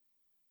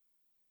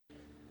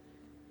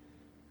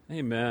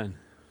Amen.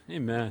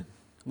 Amen.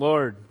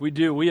 Lord,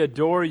 we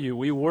adore you.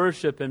 We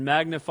worship and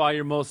magnify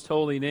your most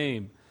holy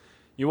name.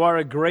 You are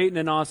a great and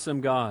an awesome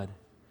God.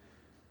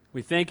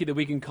 We thank you that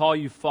we can call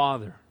you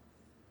Father.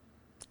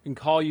 We can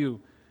call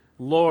you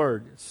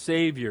Lord,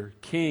 Savior,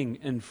 King,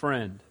 and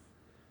friend.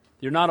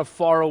 You're not a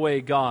faraway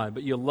God,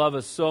 but you love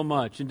us so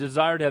much and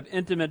desire to have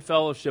intimate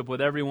fellowship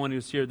with everyone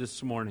who's here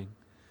this morning.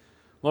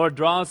 Lord,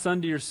 draw us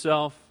unto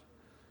yourself.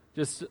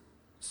 Just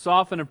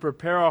soften and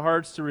prepare our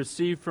hearts to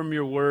receive from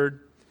your word.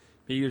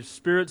 May your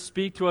Spirit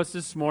speak to us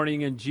this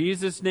morning. In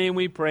Jesus' name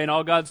we pray. And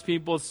all God's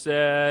people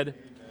said,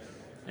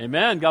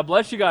 Amen. God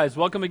bless you guys.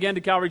 Welcome again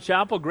to Calvary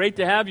Chapel. Great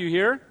to have you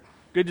here.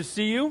 Good to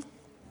see you.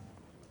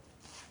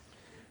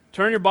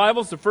 Turn your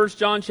Bibles to 1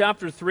 John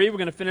chapter 3. We're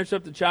going to finish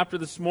up the chapter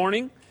this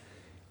morning.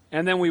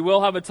 And then we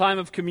will have a time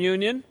of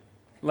communion,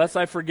 lest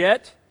I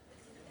forget.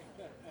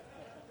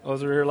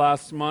 Those were here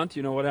last month.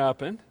 You know what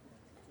happened.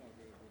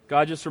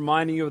 God just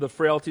reminding you of the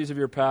frailties of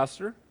your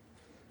pastor.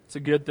 It's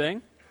a good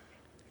thing.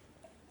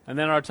 And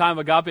then our time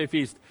of agape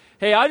feast.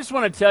 Hey, I just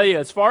want to tell you,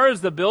 as far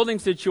as the building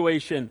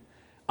situation,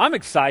 I'm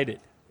excited.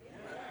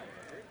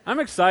 I'm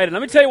excited.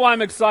 Let me tell you why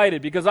I'm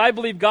excited. Because I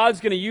believe God's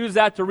going to use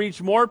that to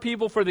reach more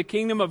people for the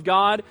kingdom of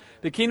God.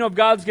 The kingdom of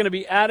God's going to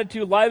be added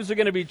to. Lives are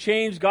going to be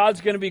changed. God's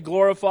going to be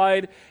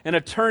glorified. And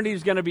eternity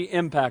is going to be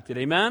impacted.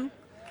 Amen?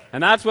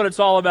 And that's what it's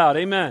all about.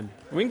 Amen.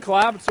 We can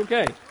clap. It's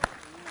okay.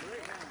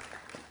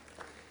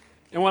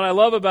 And what I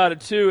love about it,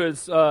 too,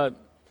 is,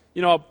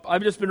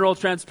 I've just been real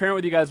transparent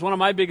with you guys. One of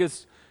my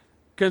biggest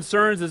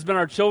concerns has been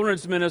our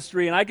children's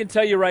ministry, and I can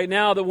tell you right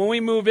now that when we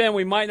move in,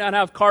 we might not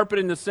have carpet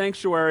in the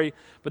sanctuary,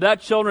 but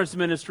that children's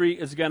ministry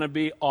is going to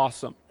be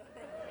awesome.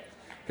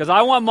 Because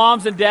I want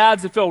moms and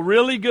dads to feel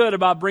really good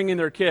about bringing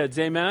their kids,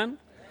 amen?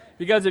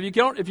 Because if you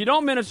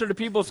don't minister to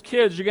people's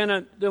kids, you're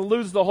going to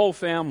lose the whole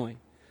family.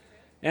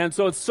 And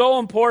so it's so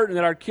important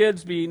that our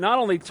kids be not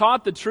only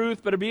taught the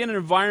truth, but to be in an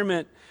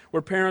environment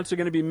where parents are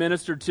going to be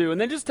ministered to,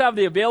 and then just have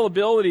the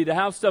availability to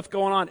have stuff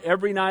going on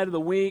every night of the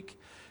week.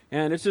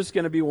 And it's just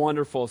going to be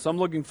wonderful. So I'm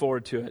looking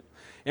forward to it.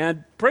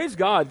 And praise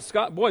God,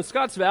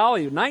 Scotts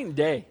Valley, night and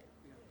day.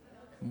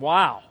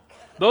 Wow.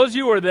 Those of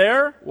you who were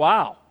there,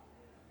 wow.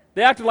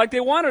 They acted like they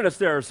wanted us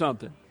there or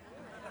something.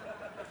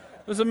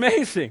 It was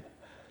amazing.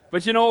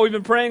 But you know what? We've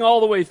been praying all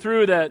the way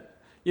through that,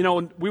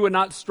 we would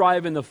not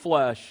strive in the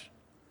flesh,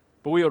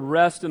 but we would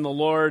rest in the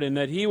Lord and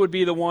that He would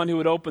be the one who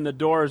would open the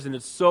doors, and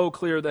it's so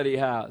clear that He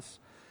has.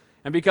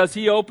 And because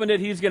He opened it,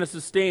 He's going to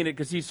sustain it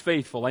because He's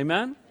faithful.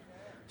 Amen?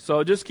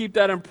 So just keep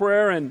that in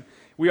prayer, and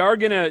we are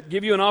going to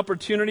give you an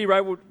opportunity right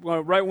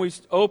when we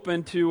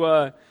open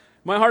to,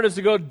 my heart is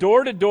to go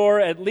door to door,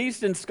 at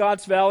least in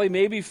Scotts Valley,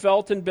 maybe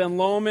Felton, Ben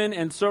Lomond,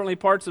 and certainly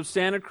parts of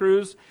Santa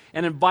Cruz,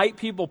 and invite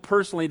people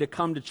personally to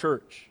come to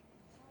church.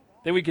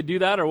 Think we could do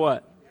that or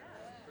what?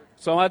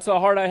 So that's the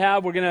heart I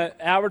have. We're going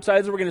to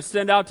advertise it. We're going to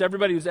send out to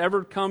everybody who's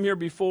ever come here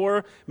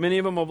before. Many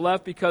of them have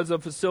left because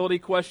of facility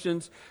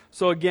questions.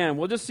 So again,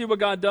 we'll just see what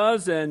God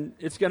does, and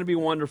it's going to be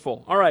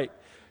wonderful. All right.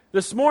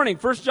 This morning,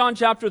 1 John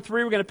chapter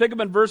 3, we're going to pick up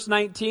in verse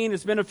 19.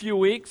 It's been a few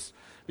weeks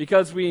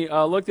because we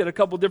looked at a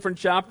couple different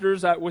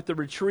chapters with the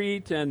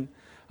retreat and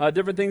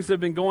different things that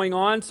have been going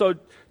on. So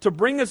to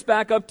bring us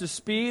back up to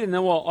speed, and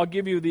then I'll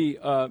give you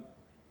the...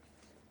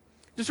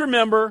 just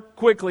remember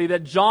quickly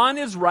that John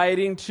is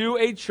writing to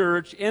a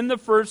church in the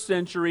first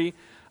century,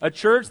 a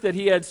church that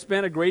he had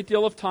spent a great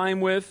deal of time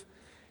with,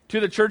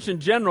 to the church in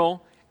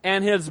general,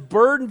 and his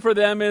burden for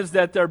them is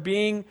that they're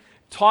being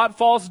taught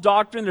false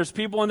doctrine. There's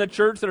people in the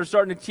church that are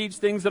starting to teach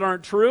things that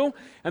aren't true,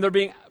 and they're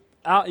being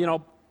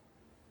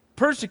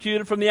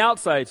persecuted from the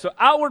outside. So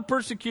outward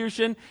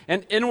persecution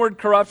and inward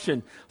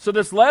corruption. So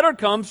this letter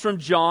comes from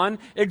John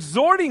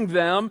exhorting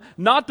them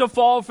not to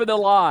fall for the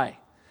lie.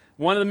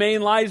 One of the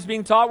main lies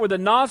being taught were the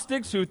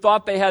Gnostics, who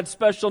thought they had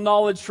special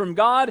knowledge from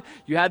God.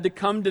 You had to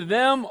come to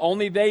them.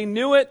 Only they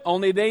knew it.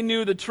 Only they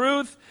knew the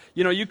truth.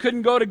 You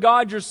couldn't go to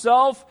God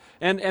yourself.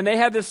 And they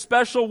had this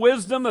special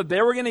wisdom that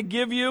they were going to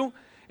give you.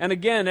 And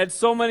again, it's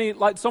so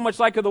much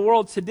like of the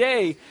world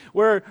today,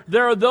 where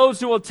there are those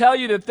who will tell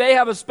you that they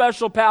have a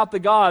special path to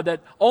God,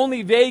 that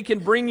only they can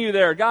bring you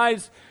there.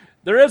 Guys,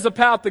 there is a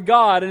path to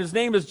God, and His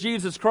name is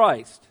Jesus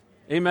Christ.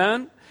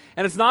 Amen?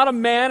 And it's not a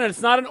man, and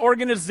it's not an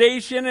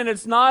organization, and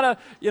it's not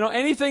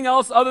anything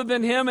else other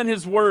than Him and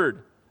His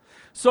Word.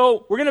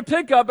 So we're going to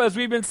pick up, as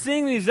we've been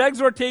seeing these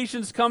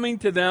exhortations coming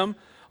to them,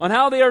 on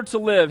how they are to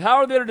live,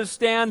 how they are to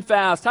stand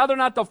fast, how they're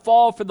not to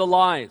fall for the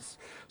lies.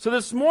 So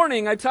this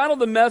morning, I titled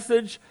the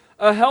message,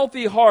 A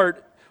Healthy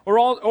Heart,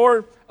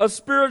 or a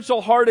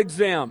Spiritual Heart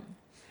Exam.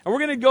 And we're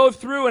going to go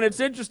through, and it's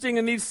interesting,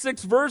 in these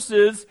 6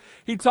 verses,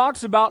 he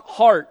talks about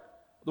heart.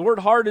 The word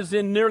heart is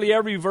in nearly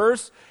every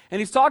verse, and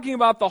he's talking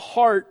about the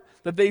heart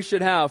that they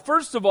should have.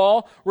 First of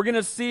all, we're going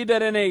to see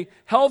that in a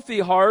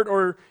healthy heart,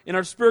 or in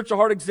our spiritual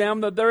heart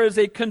exam, that there is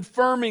a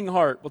confirming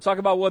heart. We'll talk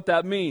about what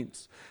that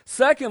means.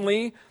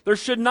 Secondly, there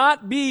should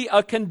not be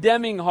a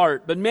condemning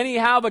heart, but many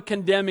have a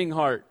condemning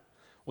heart.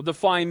 We'll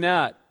define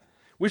that.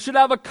 We should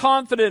have a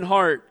confident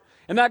heart.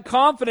 And that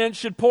confidence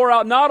should pour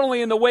out not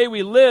only in the way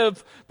we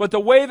live, but the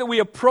way that we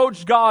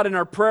approach God in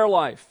our prayer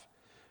life.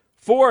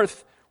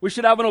 Fourth, we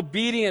should have an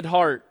obedient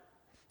heart.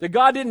 That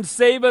God didn't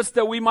save us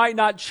that we might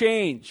not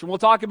change. And we'll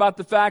talk about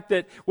the fact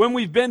that when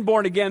we've been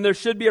born again, there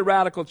should be a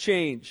radical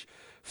change.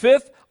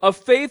 Fifth, a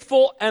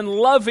faithful and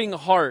loving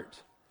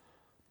heart.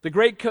 The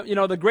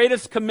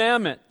greatest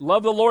commandment,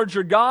 love the Lord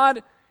your God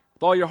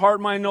with all your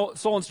heart, mind,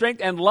 soul, and strength,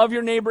 and love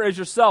your neighbor as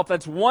yourself.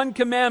 That's one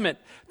commandment,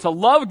 to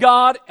love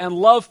God and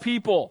love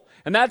people.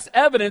 And that's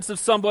evidence of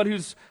somebody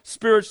who's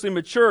spiritually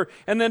mature.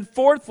 And then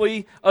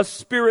fourthly, a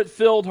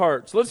spirit-filled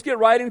heart. So let's get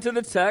right into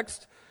the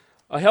text.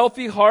 A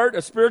healthy heart,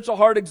 a spiritual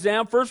heart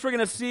exam. First, we're going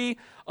to see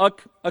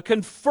a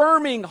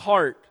confirming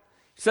heart.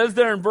 It says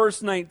there in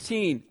verse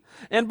 19,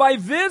 and by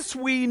this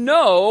we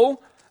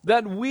know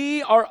that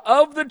we are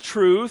of the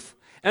truth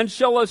and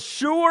shall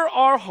assure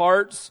our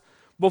hearts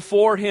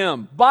before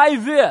Him. By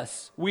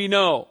this we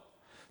know.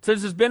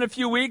 Since it's been a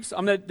few weeks,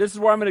 this is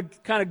where I'm going to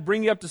kind of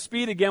bring you up to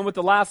speed again with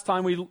the last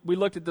time we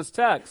looked at this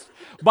text.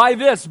 By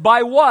this,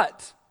 by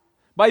what?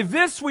 By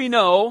this we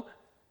know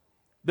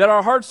that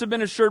our hearts have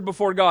been assured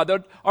before God,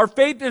 that our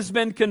faith has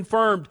been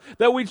confirmed,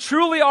 that we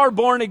truly are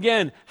born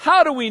again.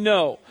 How do we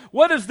know?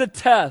 What is the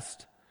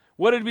test?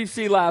 What did we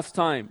see last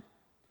time?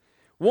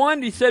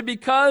 One, he said,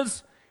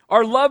 because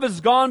our love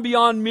has gone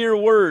beyond mere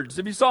words.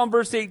 If you saw in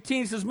verse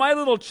 18, he says, my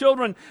little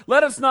children,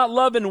 let us not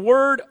love in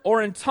word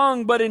or in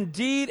tongue, but in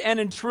deed and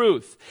in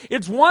truth.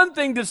 It's one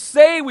thing to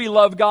say we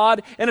love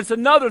God, and it's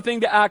another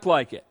thing to act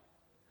like it.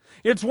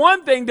 It's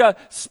one thing to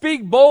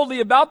speak boldly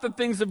about the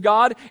things of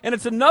God, and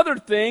it's another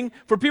thing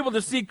for people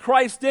to see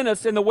Christ in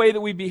us in the way that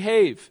we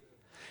behave.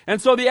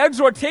 And so the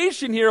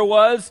exhortation here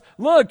was,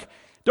 look,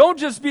 don't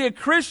just be a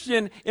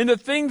Christian in the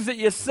things that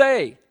you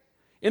say,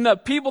 in the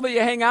people that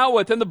you hang out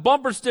with, and the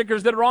bumper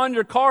stickers that are on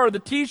your car, the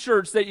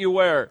t-shirts that you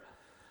wear.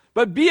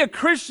 But be a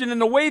Christian in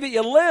the way that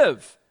you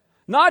live,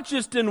 not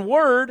just in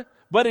word,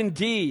 but in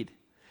deed.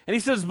 And he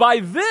says,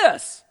 by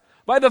this,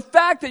 by the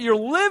fact that you're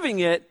living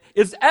it,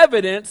 is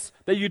evidence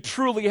that you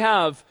truly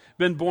have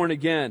been born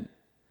again.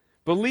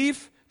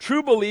 Belief,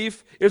 true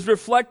belief, is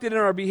reflected in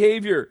our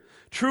behavior.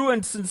 True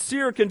and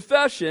sincere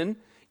confession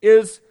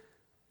is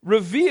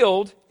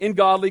revealed in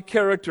godly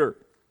character.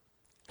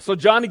 So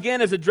John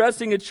again is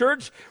addressing a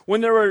church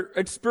when they were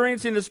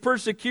experiencing this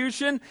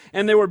persecution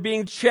and they were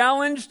being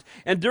challenged.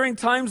 And during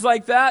times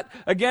like that,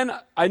 again,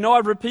 I know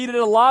I've repeated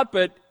it a lot,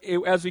 but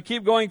as we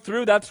keep going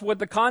through, that's what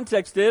the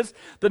context is.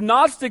 The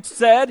Gnostics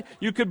said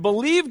you could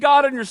believe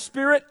God in your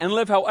spirit and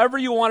live however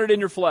you wanted in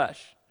your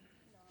flesh.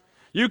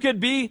 You could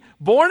be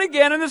born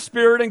again in the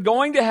Spirit and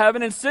going to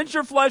heaven, and since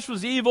your flesh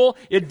was evil,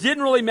 it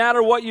didn't really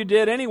matter what you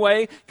did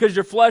anyway, because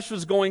your flesh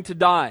was going to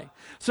die.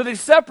 So they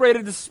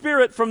separated the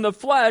Spirit from the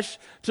flesh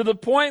to the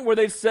point where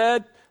they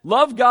said,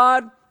 love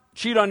God,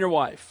 cheat on your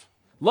wife.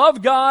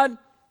 Love God,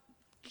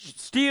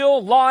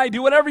 steal, lie,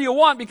 do whatever you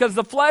want, because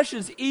the flesh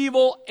is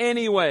evil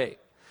anyway.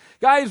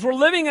 Guys, we're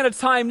living in a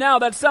time now,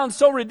 that sounds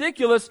so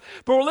ridiculous,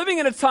 but we're living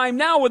in a time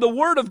now where the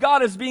Word of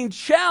God is being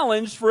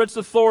challenged for its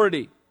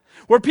authority.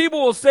 Where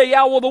people will say,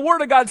 yeah, well, the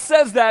Word of God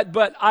says that,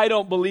 but I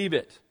don't believe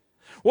it.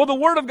 Well, the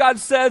Word of God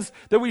says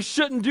that we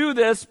shouldn't do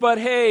this, but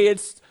hey,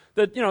 it's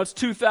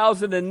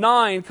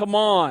 2009, come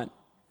on.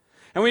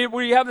 And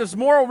we have this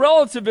moral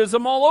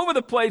relativism all over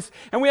the place.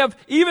 And we have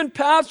even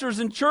pastors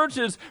in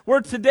churches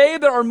where today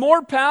there are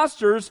more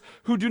pastors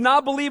who do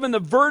not believe in the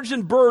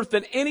virgin birth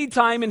than any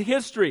time in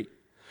history.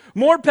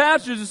 More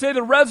pastors who say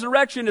the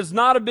resurrection is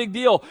not a big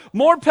deal.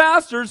 More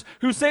pastors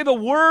who say the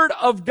Word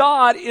of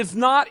God is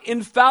not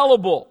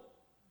infallible.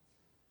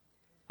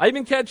 I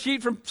even catch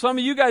heat from some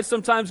of you guys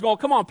sometimes going,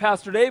 come on,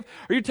 Pastor Dave,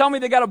 are you telling me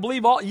they got to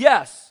believe all?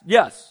 Yes,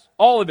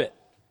 all of it.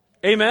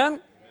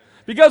 Amen?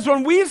 Because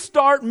when we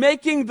start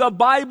making the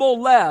Bible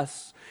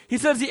less, he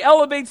says he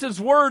elevates his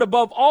word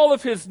above all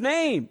of his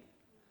name.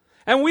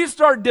 And we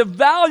start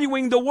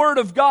devaluing the Word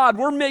of God,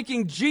 we're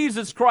making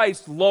Jesus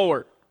Christ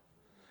lower.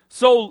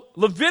 So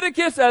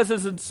Leviticus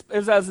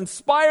is as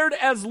inspired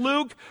as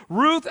Luke,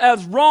 Ruth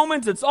as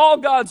Romans. It's all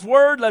God's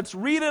Word. Let's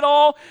read it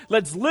all.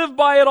 Let's live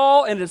by it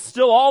all. And it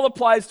still all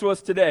applies to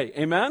us today.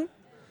 Amen?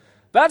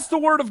 That's the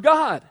Word of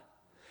God.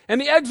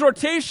 And the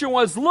exhortation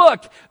was,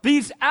 look,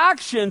 these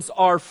actions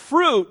are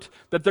fruit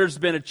that there's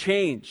been a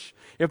change.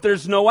 If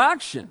there's no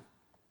action,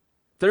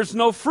 there's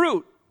no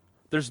fruit.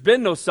 There's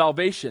been no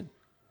salvation.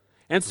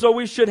 And so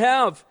we should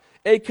have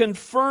a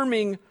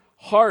confirming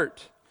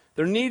heart.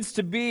 There needs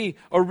to be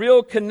a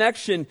real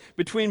connection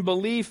between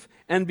belief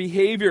and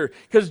behavior.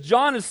 Because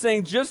John is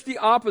saying just the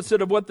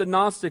opposite of what the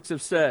Gnostics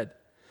have said.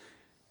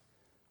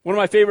 One of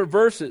my favorite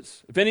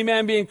verses, if any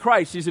man be in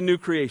Christ, he's a new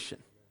creation.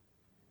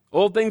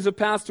 Old things have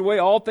passed away,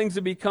 all things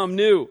have become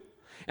new.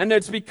 And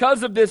it's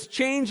because of this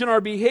change in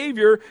our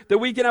behavior that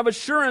we can have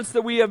assurance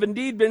that we have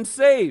indeed been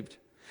saved.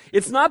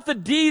 It's not the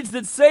deeds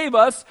that save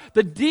us.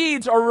 The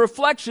deeds are a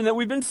reflection that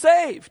we've been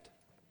saved.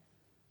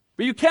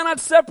 But you cannot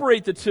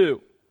separate the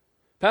two.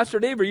 Pastor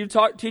Dave, are you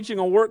teaching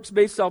a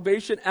works-based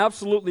salvation?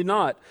 Absolutely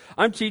not.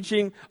 I'm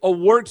teaching a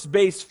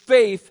works-based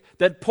faith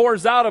that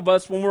pours out of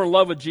us when we're in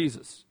love with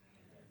Jesus.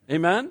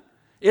 Amen?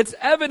 It's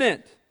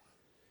evident.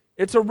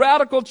 It's a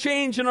radical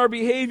change in our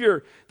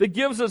behavior that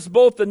gives us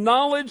both the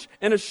knowledge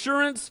and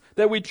assurance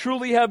that we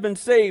truly have been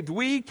saved.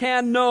 We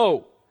can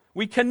know.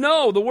 We can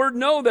know. The word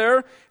know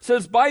there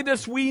says, by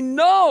this we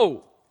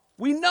know.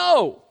 We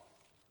know.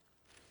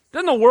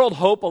 Didn't the world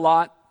hope a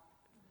lot?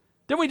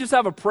 Didn't we just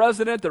have a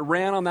president that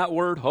ran on that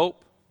word,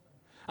 hope?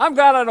 I'm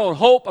glad I don't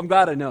hope. I'm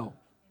glad I know.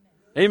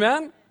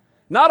 Amen?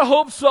 Not a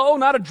hope so,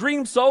 not a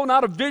dream so,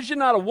 not a vision,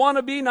 not a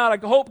wannabe,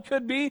 not a hope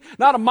could be,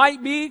 not a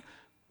might be.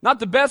 Not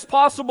the best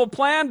possible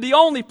plan, the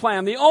only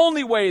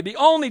way, the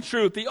only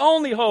truth, the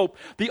only hope,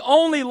 the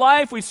only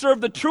life. We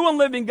serve the true and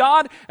living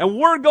God, and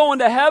we're going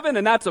to heaven,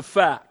 and that's a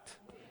fact.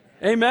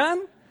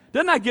 Amen?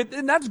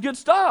 That's good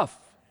stuff.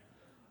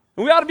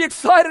 And we ought to be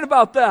excited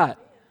about that.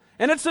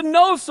 And it's a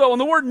know-so,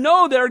 and the word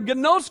know there,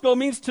 gnosko,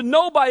 means to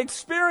know by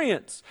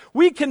experience.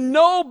 We can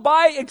know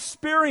by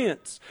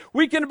experience.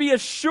 We can be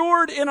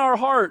assured in our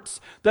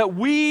hearts that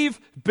we've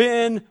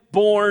been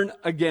born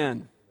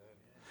again.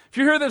 If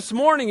you're here this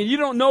morning and you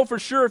don't know for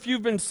sure if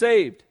you've been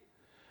saved,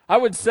 I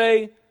would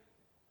say,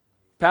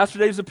 Pastor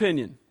Dave's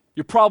opinion,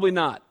 you're probably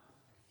not.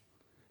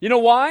 You know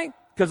why?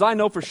 Because I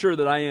know for sure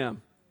that I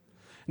am.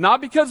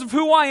 Not because of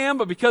who I am,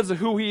 but because of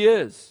who He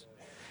is.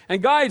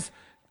 And guys,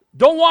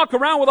 don't walk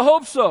around with a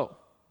hope so.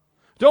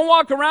 Don't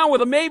walk around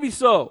with a maybe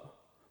so.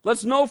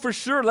 Let's know for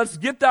sure. Let's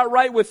get that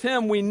right with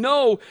Him. We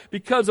know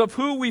because of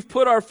who we've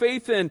put our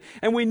faith in.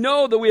 And we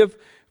know that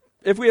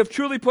if we have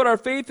truly put our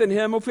faith in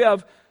Him, if we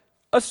have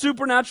a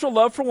supernatural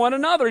love for one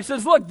another. He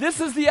says, look,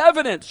 this is the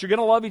evidence. You're going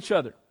to love each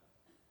other.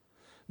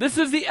 This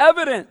is the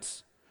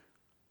evidence.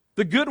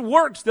 The good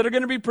works that are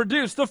going to be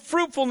produced. The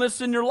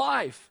fruitfulness in your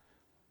life.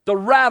 The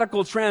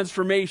radical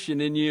transformation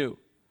in you.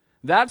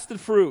 That's the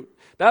fruit.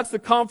 That's the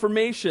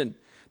confirmation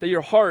that your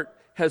heart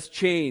has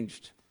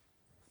changed.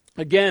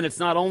 Again, it's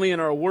not only in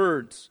our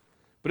words,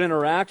 but in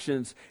our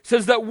actions. It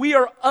says that we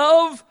are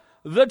of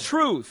the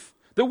truth.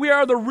 That we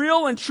are the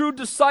real and true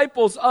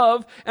disciples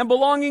of and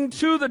belonging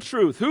to the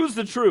truth. Who's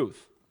the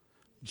truth?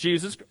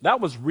 Jesus.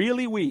 That was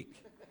really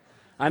weak.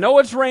 I know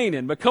it's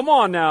raining, but come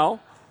on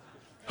now.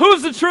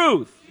 Who's the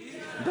truth?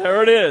 Jesus.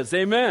 There it is.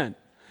 Amen.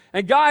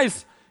 And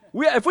guys,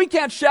 if we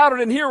can't shout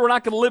it in here, we're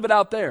not going to live it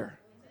out there.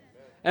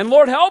 And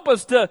Lord, help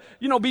us to,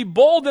 be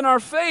bold in our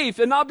faith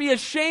and not be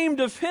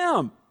ashamed of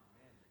Him.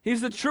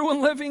 He's the true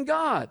and living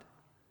God.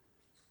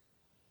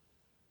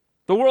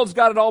 The world's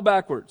got it all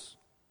backwards.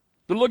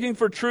 They're looking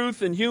for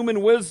truth and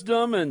human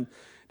wisdom and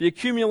the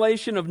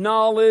accumulation of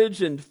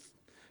knowledge and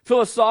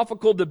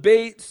philosophical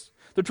debates.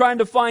 They're trying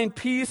to find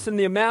peace in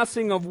the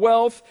amassing of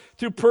wealth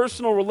through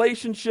personal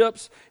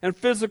relationships and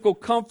physical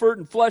comfort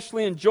and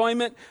fleshly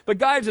enjoyment. But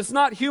guys, it's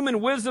not human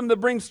wisdom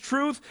that brings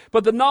truth,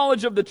 but the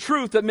knowledge of the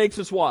truth that makes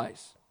us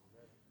wise.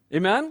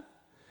 Amen?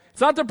 It's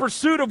not the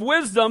pursuit of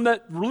wisdom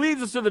that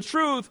leads us to the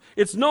truth.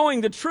 It's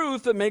knowing the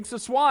truth that makes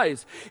us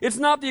wise. It's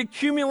not the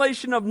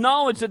accumulation of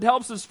knowledge that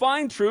helps us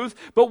find truth,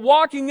 but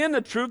walking in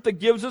the truth that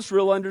gives us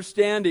real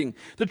understanding.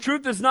 The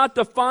truth is not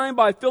defined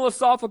by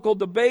philosophical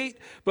debate,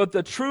 but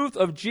the truth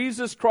of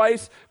Jesus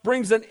Christ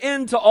brings an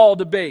end to all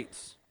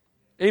debates.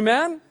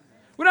 Amen?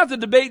 We don't have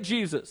to debate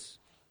Jesus.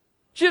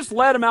 Just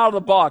let Him out of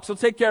the box. He'll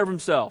take care of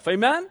Himself.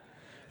 Amen?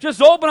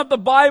 Just open up the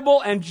Bible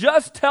and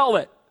just tell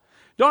it.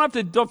 Don't have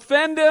to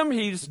defend Him.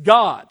 He's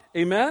God.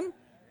 Amen?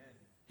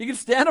 He can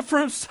stand up for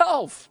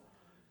Himself.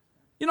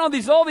 All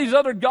these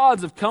other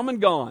gods have come and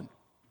gone.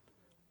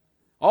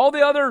 All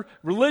the other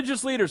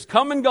religious leaders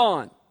come and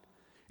gone.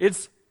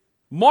 It's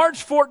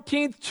March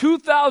 14th,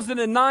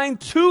 2009.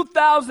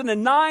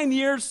 2009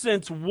 years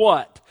since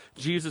what?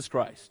 Jesus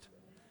Christ.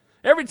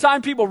 Every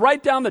time people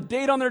write down the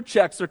date on their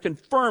checks, they're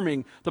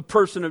confirming the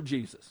person of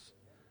Jesus.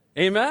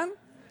 Amen?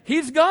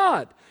 He's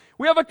God.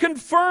 We have a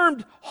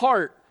confirmed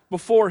heart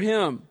before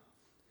Him.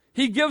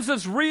 He gives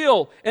us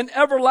real and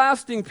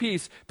everlasting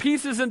peace.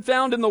 Peace isn't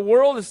found in the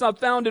world. It's not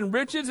found in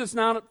riches. It's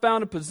not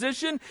found in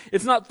position.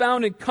 It's not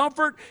found in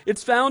comfort.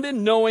 It's found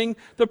in knowing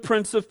the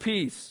Prince of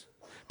Peace.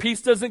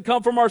 Peace doesn't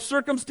come from our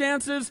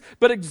circumstances,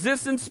 but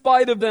exists in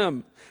spite of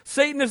them.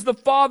 Satan is the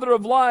father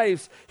of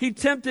lies. He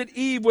tempted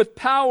Eve with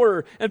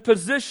power and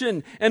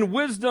position and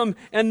wisdom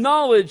and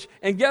knowledge.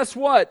 And guess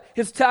what?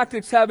 His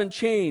tactics haven't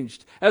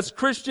changed. As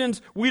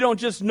Christians, we don't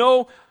just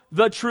know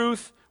the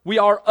truth. We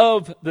are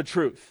of the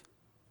truth.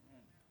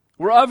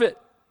 We're of it.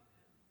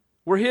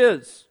 We're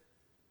His.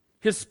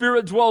 His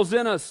Spirit dwells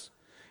in us.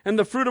 And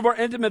the fruit of our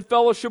intimate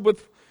fellowship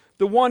with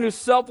the one who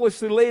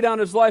selflessly laid down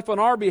His life on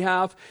our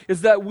behalf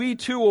is that we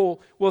too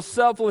will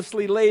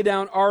selflessly lay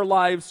down our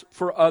lives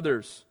for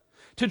others.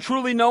 To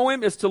truly know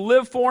Him is to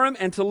live for Him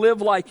and to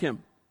live like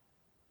Him.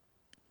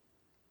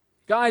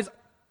 Guys,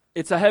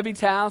 it's a heavy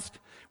task.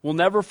 We'll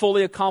never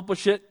fully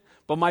accomplish it.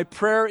 But my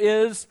prayer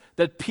is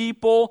that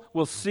people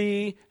will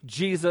see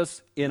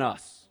Jesus in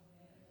us.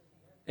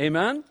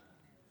 Amen?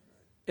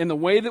 In the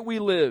way that we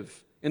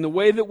live, in the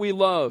way that we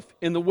love,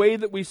 in the way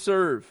that we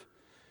serve.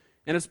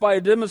 And it's by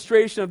a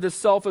demonstration of this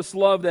selfless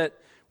love that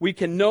we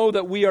can know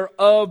that we are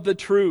of the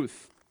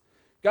truth.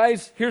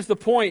 Guys, here's the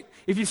point.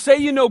 If you say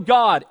you know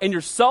God and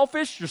you're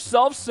selfish, you're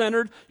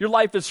self-centered, your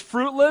life is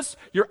fruitless,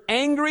 you're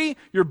angry,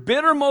 you're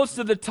bitter most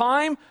of the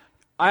time,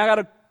 I got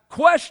a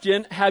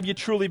question, have you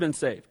truly been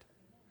saved?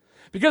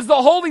 Because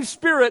the Holy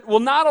Spirit will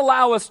not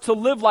allow us to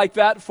live like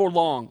that for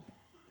long.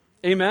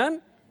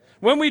 Amen?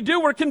 When we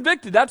do, we're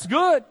convicted. That's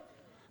good.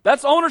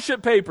 That's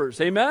ownership papers.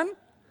 Amen?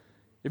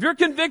 If you're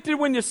convicted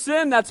when you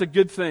sin, that's a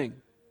good thing.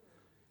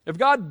 If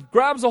God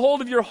grabs a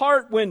hold of your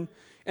heart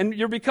and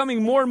you're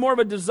becoming more and more of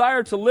a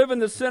desire to live in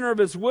the center of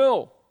His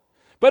will.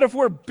 But if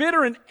we're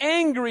bitter and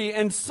angry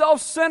and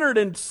self-centered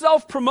and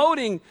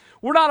self-promoting,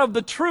 we're not of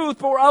the truth,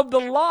 but we're of the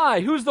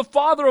lie. Who's the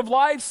father of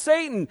lies?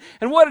 Satan.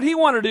 And what did he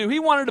want to do? He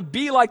wanted to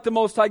be like the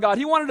Most High God.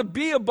 He wanted to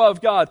be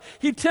above God.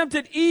 He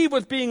tempted Eve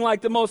with being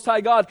like the Most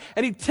High God.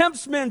 And he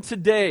tempts men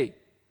today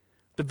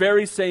the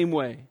very same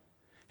way.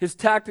 His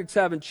tactics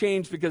haven't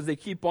changed because they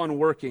keep on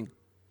working.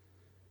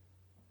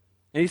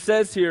 And he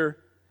says here,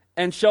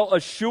 and shall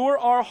assure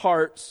our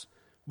hearts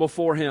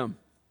before Him.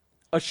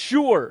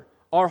 Assure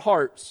our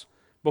hearts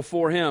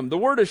before Him. The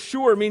word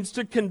assure means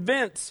to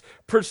convince,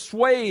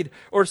 persuade,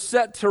 or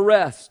set to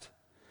rest.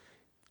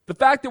 The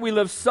fact that we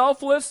live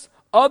selfless,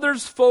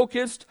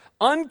 others-focused,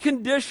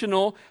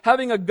 unconditional,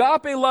 having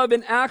agape love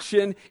in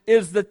action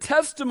is the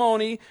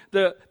testimony,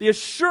 the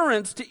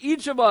assurance to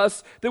each of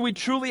us that we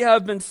truly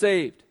have been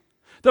saved.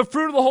 The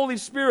fruit of the Holy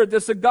Spirit,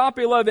 this agape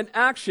love in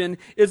action,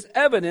 is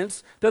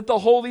evidence that the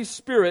Holy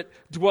Spirit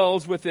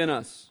dwells within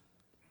us.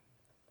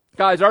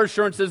 Guys, our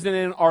assurance isn't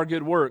in our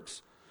good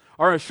works.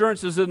 Our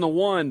assurance is in the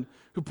one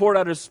who poured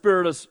out His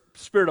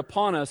Spirit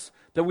upon us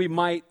that we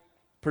might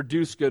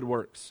produce good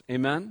works.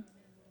 Amen?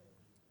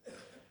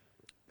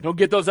 Don't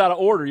get those out of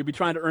order. You'll be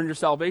trying to earn your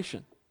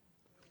salvation.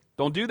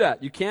 Don't do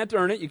that. You can't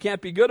earn it. You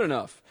can't be good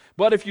enough.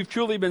 But if you've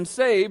truly been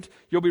saved,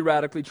 you'll be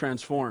radically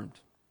transformed.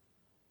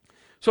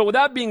 So with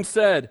that being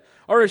said,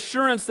 our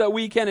assurance that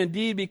we can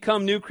indeed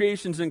become new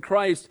creations in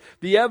Christ,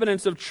 the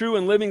evidence of true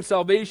and living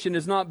salvation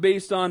is not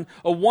based on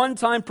a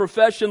one-time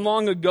profession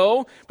long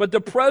ago, but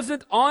the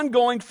present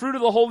ongoing fruit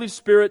of the Holy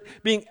Spirit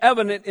being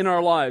evident in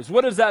our lives.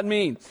 What does that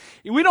mean?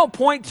 We don't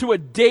point to a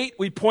date,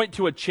 we point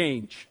to a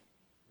change.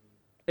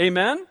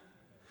 Amen?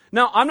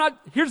 Now,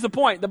 here's the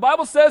point. The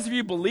Bible says if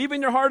you believe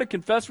in your heart and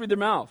confess with your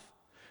mouth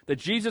that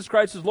Jesus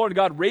Christ is Lord,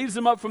 God raised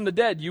Him up from the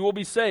dead, you will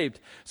be saved.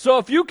 So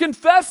if you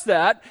confess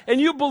that,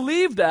 and you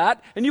believe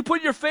that, and you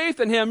put your faith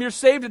in Him, you're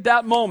saved at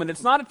that moment.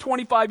 It's not a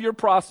 25-year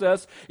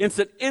process. It's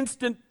an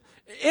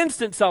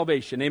instant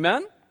salvation.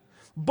 Amen?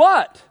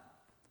 But,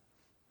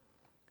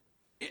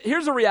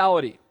 here's a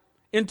reality.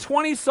 In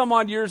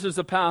 20-some-odd years as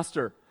a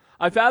pastor,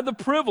 I've had the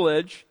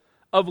privilege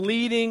of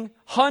leading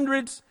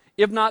hundreds,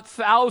 if not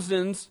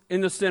thousands,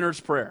 in the sinner's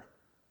prayer.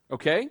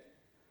 Okay?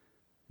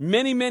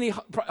 Many,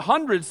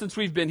 hundreds since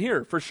we've been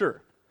here, for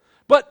sure.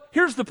 But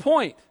here's the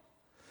point.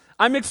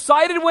 I'm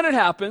excited when it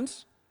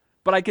happens,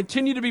 but I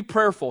continue to be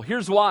prayerful.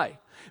 Here's why.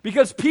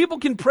 Because people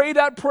can pray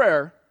that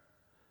prayer,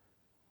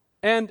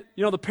 and,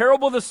 the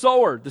parable of the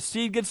sower, the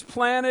seed gets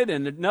planted,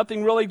 and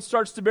nothing really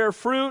starts to bear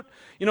fruit.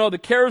 The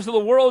cares of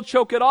the world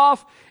choke it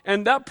off,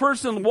 and that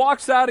person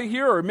walks out of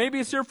here, or maybe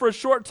it's here for a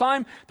short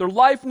time, their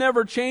life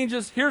never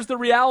changes. Here's the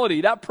reality.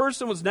 That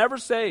person was never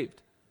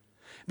saved.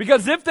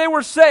 Because if they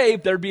were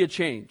saved, there'd be a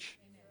change.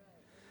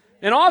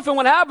 And often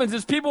what happens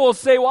is people will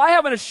say, well, I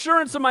have an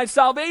assurance of my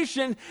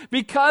salvation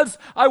because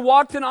I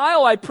walked an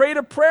aisle, I prayed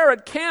a prayer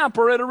at camp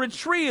or at a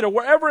retreat or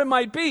wherever it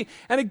might be.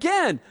 And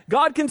again,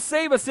 God can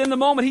save us in the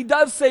moment. He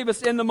does save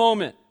us in the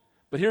moment.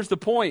 But here's the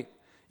point.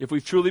 If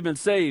we've truly been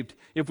saved,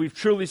 if we've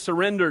truly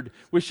surrendered,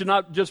 we should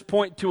not just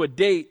point to a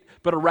date,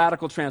 but a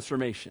radical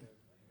transformation.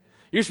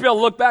 You should be able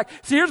to look back.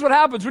 See, here's what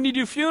happens. When you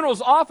do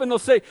funerals, often they'll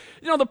say,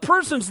 the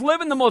person's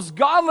living the most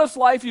godless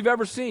life you've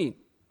ever seen.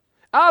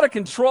 Out of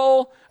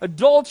control,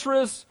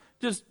 adulterous,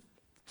 just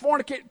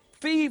fornicate,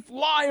 thief,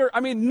 liar.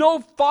 No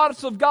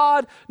thoughts of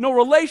God, no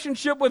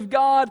relationship with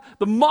God,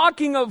 the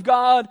mocking of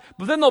God.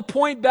 But then they'll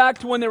point back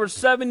to when they were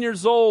 7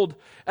 years old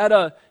at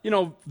a,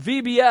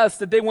 VBS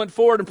that they went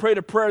forward and prayed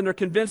a prayer and they're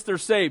convinced they're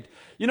saved.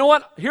 You know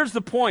what? Here's the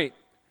point.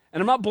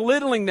 And I'm not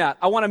belittling that.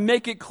 I want to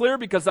make it clear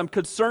because I'm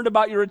concerned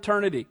about your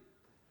eternity.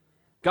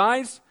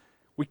 Guys,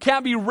 we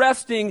can't be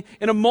resting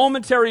in a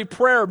momentary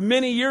prayer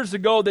many years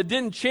ago that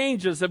didn't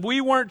change us. If we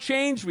weren't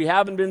changed, we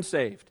haven't been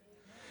saved.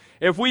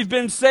 If we've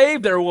been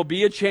saved, there will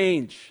be a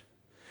change.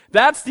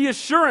 That's the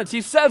assurance.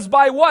 He says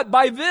by what?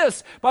 By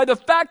this. By the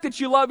fact that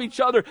you love each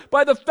other.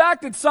 By the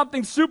fact that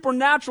something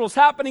supernatural is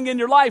happening in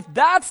your life.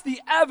 That's the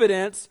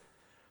evidence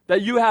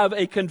that you have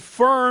a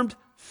confirmed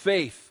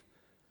faith.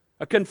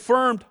 A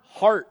confirmed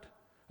heart.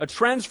 A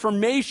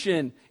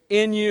transformation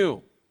in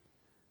you.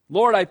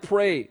 Lord, I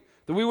pray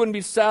that we wouldn't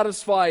be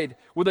satisfied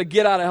with a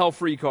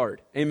get-out-of-hell-free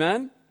card.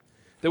 Amen?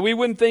 That we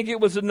wouldn't think it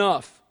was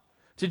enough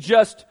to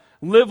just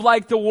live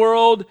like the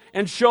world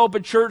and show up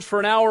at church for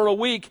an hour a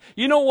week.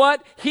 You know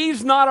what?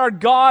 He's not our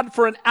God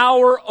for an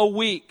hour a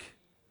week.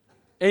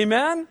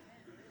 Amen?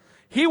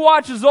 He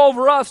watches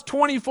over us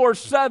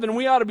 24/7.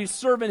 We ought to be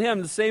serving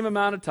Him the same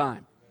amount of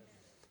time.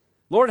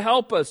 Lord,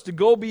 help us to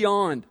go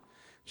beyond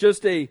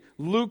just a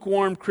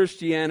lukewarm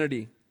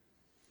Christianity.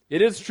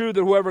 It is true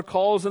that whoever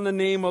calls on the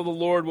name of the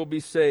Lord will be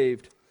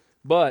saved.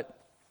 But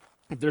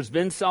if there's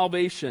been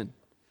salvation,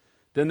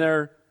 then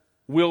there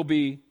will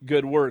be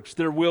good works.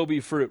 There will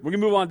be fruit. We're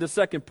going to move on to the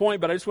second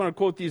point, but I just want to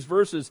quote these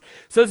verses.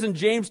 It says in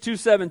James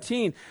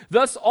 2:17,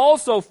 thus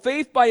also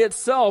faith by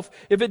itself,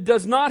 if it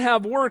does not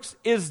have works,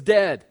 is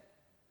dead.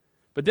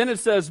 But then it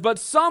says, but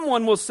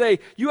someone will say,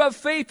 you have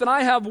faith and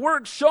I have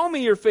works. Show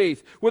me your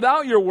faith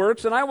without your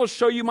works, and I will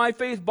show you my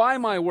faith by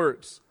my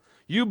works.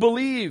 You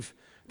believe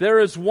there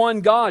is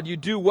one God. You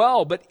do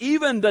well. But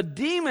even the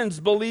demons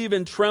believe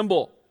and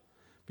tremble.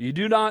 But you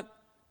do not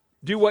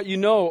do what you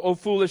know, O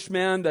foolish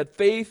man, that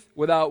faith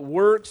without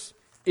works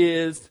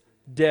is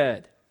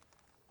dead.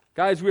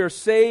 Guys, we are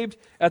saved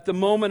at the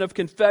moment of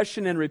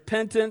confession and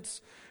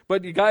repentance.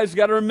 But you guys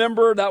got to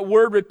remember that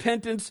word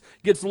repentance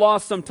gets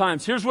lost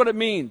sometimes. Here's what it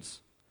means.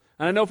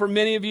 And I know for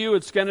many of you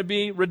it's going to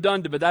be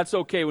redundant, but that's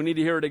okay. We need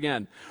to hear it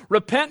again.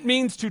 Repent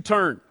means to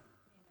turn.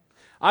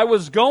 I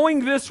was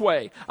going this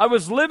way. I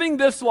was living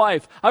this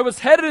life. I was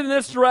headed in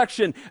this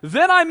direction.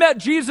 Then I met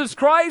Jesus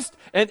Christ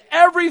and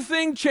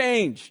everything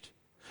changed.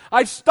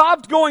 I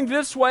stopped going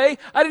this way.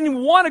 I didn't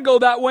even want to go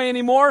that way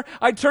anymore.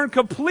 I turned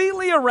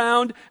completely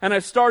around and I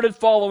started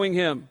following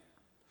him.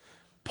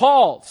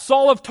 Paul,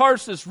 Saul of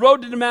Tarsus,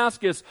 rode to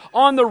Damascus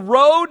on the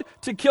road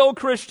to kill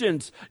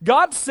Christians.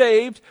 Got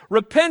saved,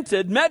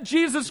 repented, met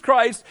Jesus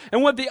Christ,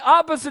 and went the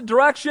opposite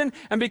direction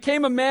and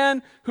became a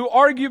man who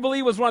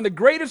arguably was one of the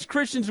greatest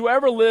Christians who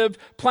ever lived,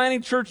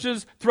 planting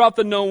churches throughout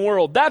the known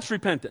world. That's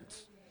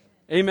repentance.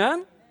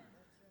 Amen?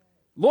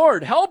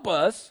 Lord, help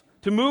us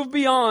to move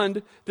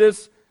beyond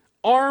this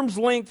arm's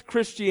length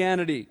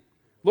Christianity.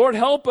 Lord,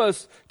 help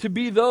us to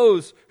be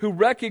those who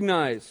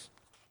recognize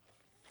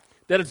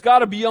that it's got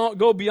to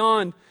go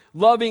beyond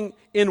loving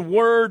in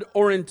word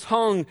or in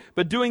tongue,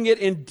 but doing it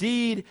in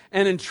deed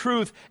and in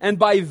truth. And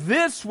by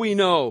this we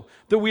know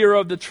that we are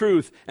of the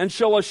truth and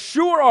shall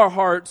assure our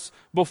hearts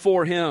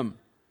before him.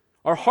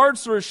 Our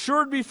hearts are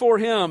assured before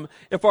him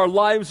if our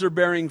lives are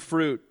bearing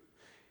fruit.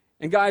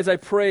 And guys, I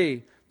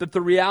pray that the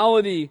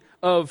reality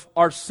of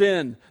our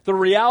sin, the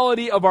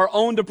reality of our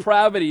own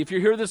depravity, if you're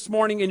here this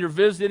morning and you're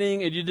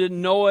visiting and you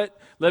didn't know it,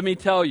 let me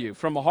tell you,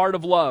 from a heart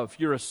of love,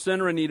 you're a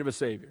sinner in need of a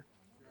Savior.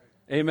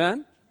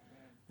 Amen?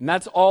 And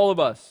that's all of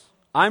us.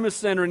 I'm a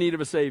sinner in need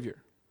of a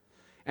Savior.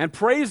 And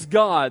praise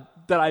God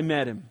that I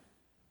met him.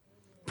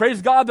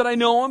 Praise God that I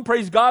know him.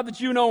 Praise God that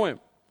you know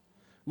him.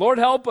 Lord,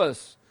 help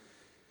us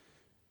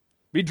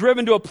be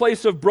driven to a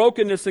place of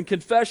brokenness and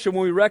confession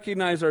when we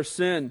recognize our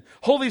sin.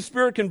 Holy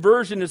Spirit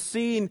conversion is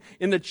seen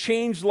in the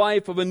changed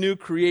life of a new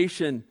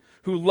creation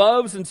who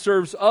loves and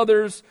serves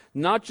others,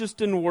 not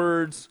just in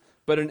words,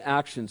 but in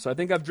action. So I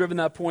think I've driven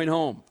that point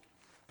home.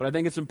 But I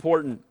think it's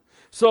important.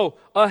 So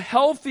a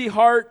healthy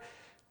heart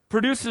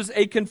produces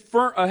a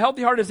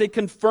healthy heart is a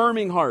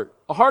confirming heart,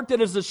 a heart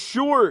that is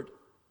assured.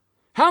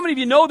 How many of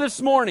you know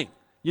this morning?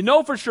 You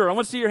know for sure. I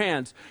want to see your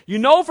hands. You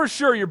know for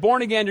sure you're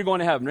born again, you're going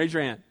to heaven. Raise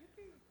your hand.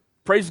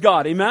 Praise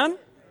God. Amen?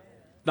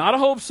 Not a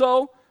hope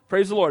so.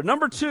 Praise the Lord.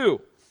 Number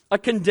 2, a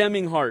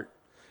condemning heart.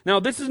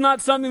 Now, this is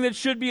not something that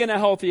should be in a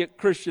healthy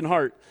Christian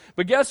heart.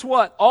 But guess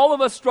what? All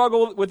of us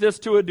struggle with this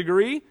to a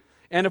degree.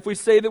 And if we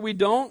say that we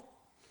don't,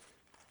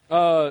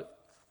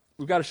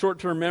 we've got a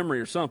short-term memory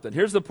or something.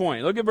 Here's the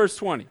point. Look at verse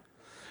 20.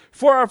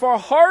 For if our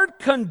heart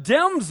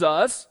condemns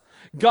us,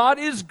 God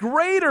is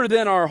greater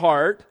than our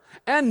heart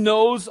and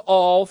knows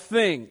all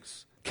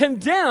things.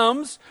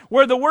 Condemns,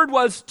 where the word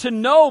was to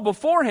know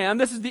beforehand,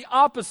 this is the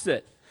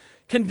opposite.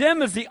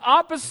 Condemn is the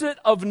opposite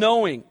of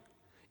knowing.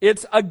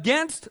 It's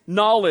against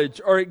knowledge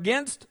or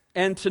against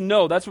and to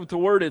know. That's what the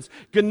word is.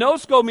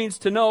 Gnosko means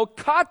to know.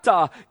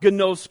 Kata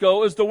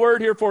gnosko is the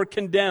word here for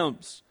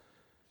condemns.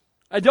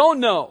 I don't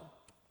know.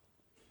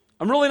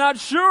 I'm really not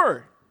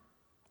sure.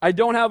 I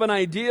don't have an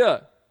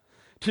idea.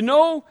 To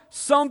know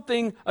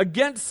something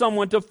against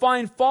someone, to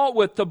find fault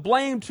with, to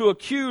blame, to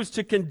accuse,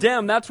 to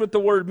condemn, that's what the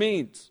word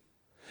means.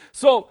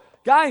 So,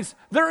 guys,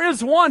 there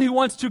is one who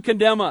wants to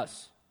condemn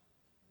us.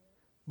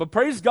 But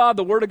praise God,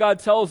 the Word of God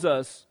tells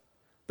us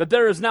that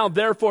there is now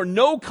therefore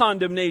no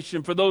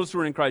condemnation for those who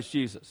are in Christ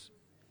Jesus.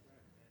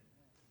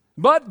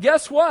 But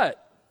guess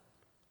what?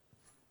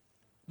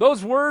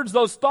 Those words,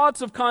 those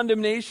thoughts of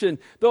condemnation,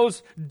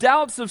 those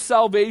doubts of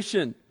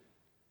salvation.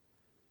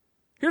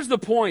 Here's the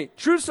point.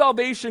 True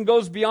salvation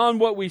goes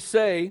beyond what we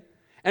say,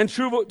 and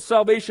true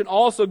salvation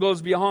also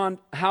goes beyond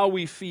how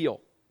we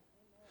feel.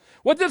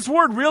 What this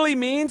word really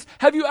means,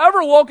 have you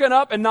ever woken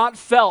up and not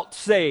felt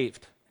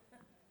saved?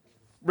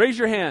 Raise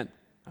your hand.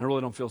 I really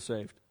don't feel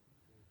saved.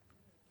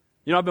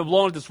 You know, I've been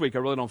blowing it this week. I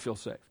really don't feel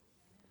saved.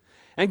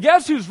 And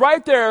guess who's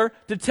right there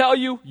to tell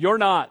you you're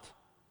not?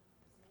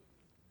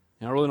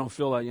 I really don't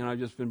feel that. You know, I've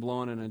just been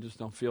blowing it and I just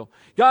don't feel.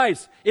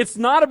 Guys, it's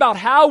not about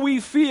how we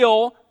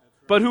feel,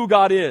 but who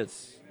God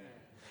is.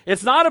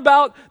 It's not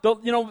about,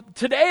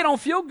 today I don't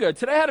feel good.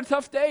 Today I had a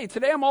tough day.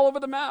 Today I'm all over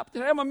the map.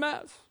 Today I'm a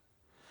mess.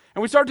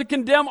 And we start to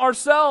condemn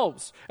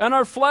ourselves. And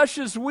our flesh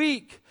is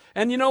weak.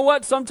 And you know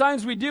what?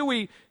 Sometimes we do.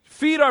 We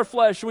feed our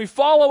flesh and we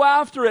follow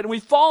after it and we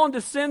fall into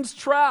sin's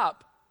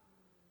trap.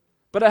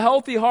 But a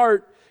healthy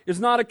heart is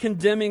not a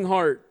condemning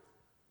heart.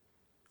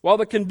 While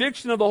the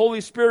conviction of the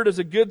Holy Spirit is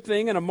a good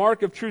thing and a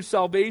mark of true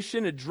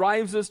salvation, it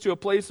drives us to a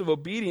place of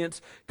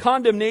obedience,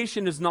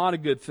 condemnation is not a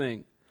good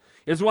thing.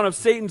 It is one of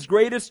Satan's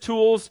greatest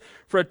tools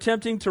for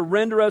attempting to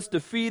render us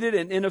defeated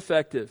and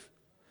ineffective.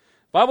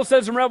 The Bible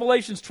says in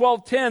Revelation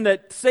 12:10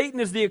 that Satan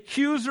is the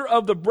accuser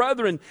of the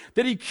brethren,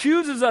 that he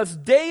accuses us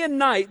day and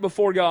night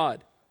before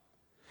God.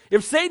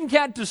 If Satan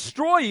can't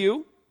destroy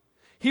you,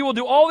 he will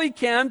do all he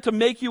can to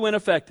make you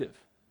ineffective.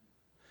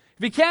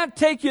 If he can't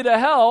take you to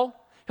hell,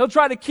 he'll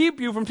try to keep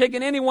you from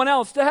taking anyone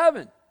else to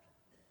heaven.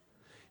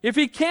 If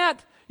he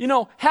can't,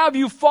 have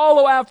you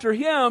follow after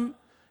him,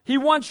 he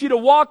wants you to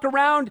walk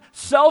around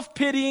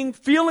self-pitying,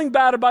 feeling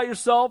bad about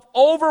yourself,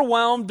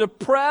 overwhelmed,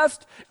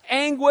 depressed,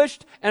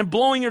 anguished, and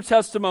blowing your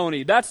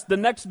testimony. That's the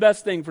next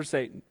best thing for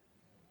Satan.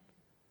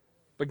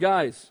 But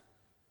guys,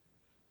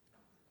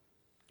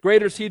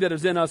 greater is he that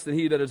is in us than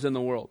he that is in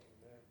the world.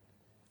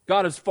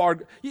 God is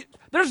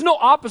there's no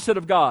opposite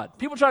of God.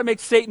 People try to make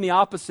Satan the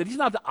opposite. He's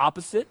not the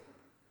opposite.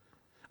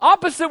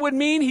 Opposite would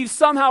mean he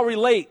somehow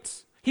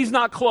relates. He's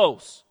not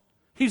close.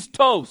 He's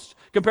toast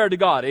compared to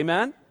God.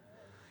 Amen?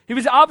 If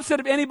he's the opposite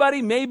of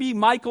anybody, maybe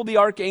Michael the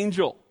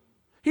archangel.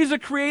 He's a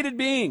created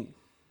being.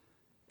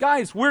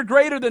 Guys, we're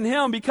greater than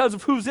him because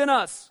of who's in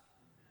us.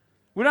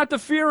 We don't have to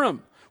fear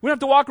him. We don't have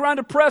to walk around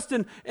depressed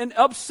and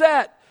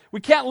upset.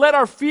 We can't let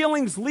our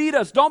feelings lead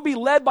us. Don't be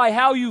led by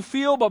how you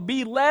feel, but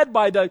be led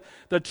by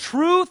the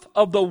truth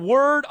of the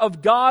Word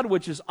of God,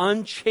 which is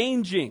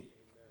unchanging.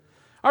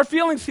 Our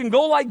feelings can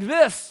go like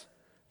this.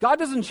 God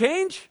doesn't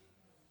change.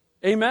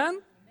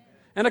 Amen?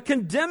 And a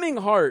condemning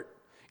heart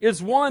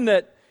is one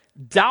that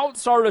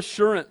doubts our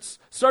assurance,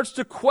 starts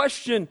to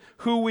question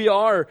who we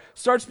are,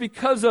 starts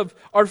because of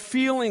our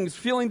feelings,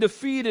 feeling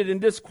defeated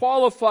and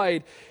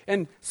disqualified,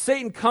 and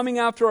Satan coming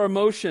after our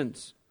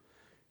emotions.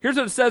 Here's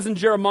what it says in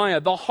Jeremiah.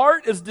 The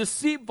heart is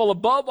deceitful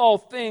above all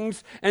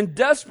things and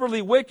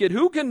desperately wicked.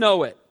 Who can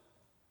know it?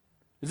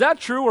 Is that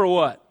true or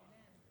what?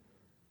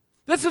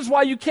 This is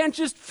why you can't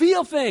just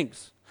feel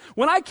things.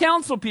 When I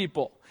counsel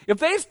people, if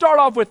they start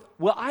off with,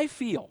 well, I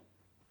feel.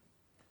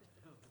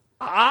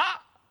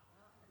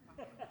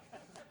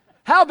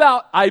 How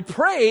about I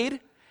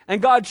prayed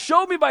and God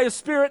showed me by His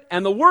Spirit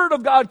and the Word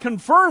of God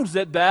confirms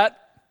it that,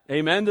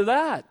 amen to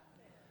that.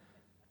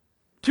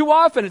 Too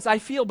often it's I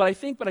feel, but I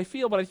think, but I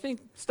feel, but I think.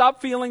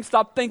 Stop feeling,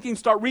 stop thinking,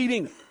 start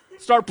reading,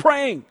 start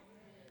praying.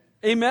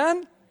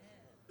 Amen?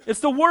 It's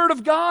the Word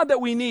of God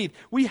that we need.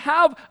 We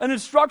have an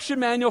instruction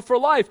manual for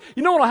life.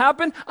 You know what will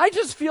happen? I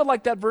just feel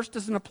like that verse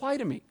doesn't apply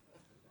to me.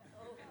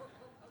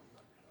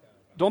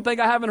 Don't think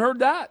I haven't heard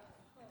that.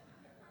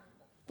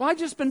 Well, I've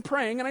just been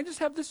praying and I just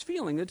have this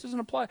feeling that doesn't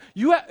apply.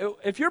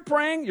 If you're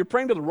praying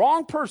to the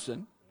wrong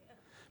person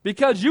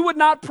because you would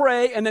not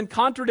pray and then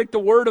contradict the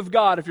Word of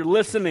God if you're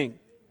listening.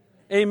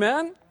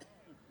 Amen?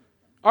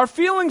 Our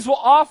feelings will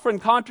often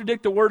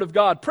contradict the Word of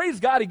God. Praise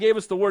God He gave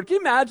us the Word. Can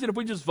you imagine if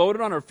we just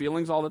voted on our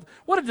feelings all the time?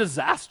 What a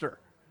disaster.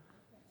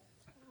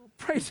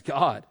 Praise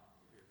God.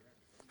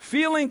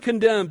 Feeling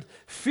condemned,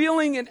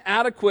 feeling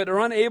inadequate or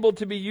unable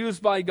to be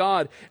used by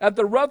God. At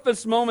the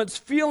roughest moments,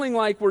 feeling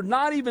like we're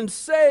not even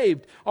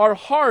saved. Our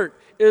heart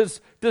is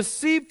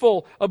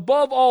deceitful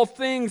above all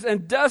things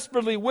and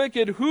desperately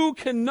wicked. Who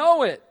can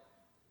know it?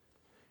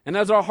 And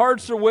as our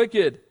hearts are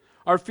wicked,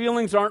 our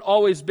feelings aren't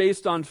always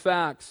based on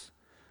facts.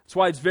 That's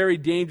why it's very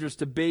dangerous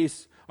to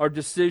base our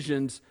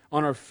decisions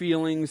on our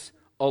feelings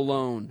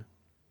alone.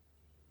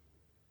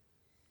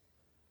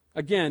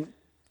 Again,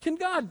 can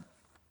God,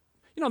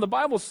 the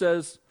Bible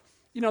says,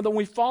 that when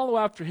we follow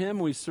after Him,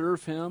 we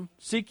serve Him.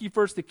 Seek ye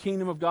first the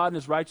kingdom of God and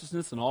His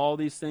righteousness and all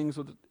these things.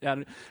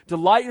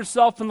 Delight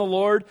yourself in the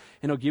Lord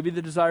and He'll give you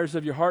the desires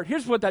of your heart.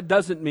 Here's what that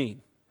doesn't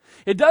mean.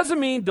 It doesn't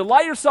mean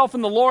delight yourself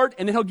in the Lord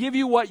and then He'll give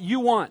you what you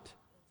want.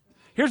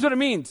 Here's what it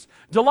means.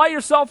 Delight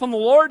yourself in the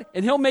Lord,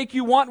 and He'll make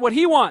you want what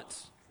He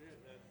wants.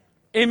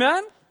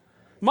 Amen?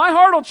 My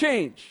heart will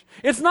change.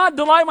 It's not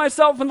delight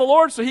myself in the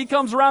Lord so He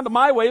comes around to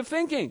my way of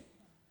thinking.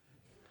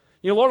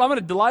 Lord, I'm going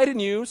to delight in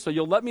You so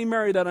You'll let me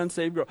marry that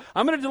unsaved girl.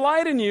 I'm going to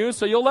delight in You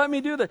so You'll let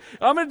me do that.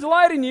 I'm going to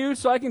delight in You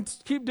so I can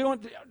keep doing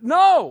it.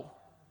 No.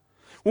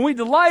 When we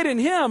delight in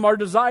Him, our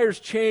desires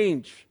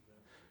change.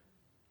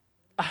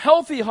 A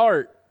healthy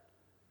heart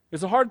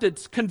is a heart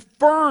that's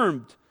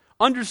confirmed,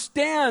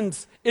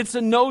 understands it's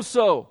a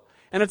no-so.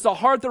 And it's a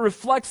heart that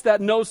reflects that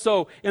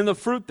no-so in the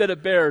fruit that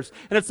it bears.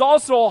 And it's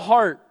also a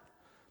heart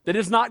that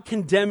is not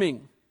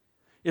condemning.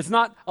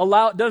 Doesn't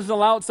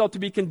allow itself to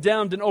be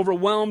condemned and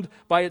overwhelmed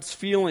by its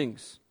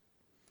feelings.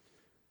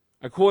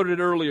 I quoted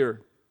it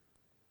earlier.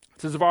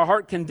 It says, if our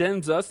heart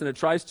condemns us, and it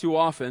tries too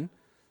often,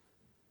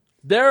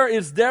 there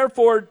is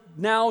therefore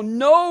now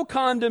no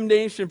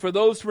condemnation for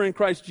those who are in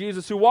Christ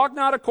Jesus, who walk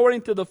not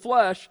according to the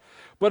flesh,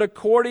 but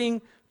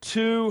according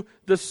to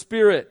the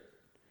Spirit.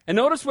 And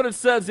notice what it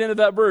says at the end of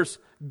that verse.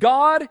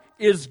 God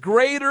is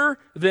greater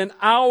than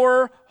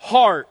our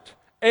heart.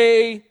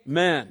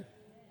 Amen.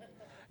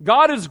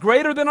 God is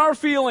greater than our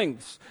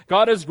feelings.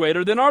 God is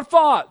greater than our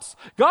thoughts.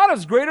 God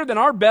is greater than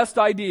our best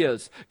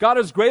ideas. God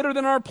is greater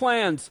than our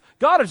plans.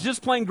 God is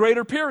just plain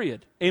greater,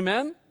 period.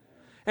 Amen?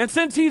 And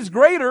since He's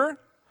greater,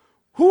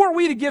 who are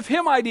we to give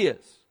Him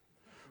ideas?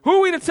 Who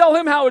are we to tell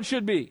Him how it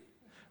should be?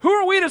 Who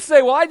are we to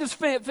say, well, I just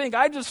think,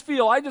 I just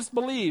feel, I just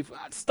believe.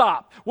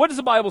 Stop. What does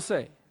the Bible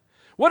say?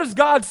 What does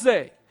God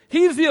say?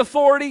 He's the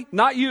authority,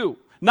 not you,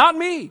 not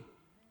me.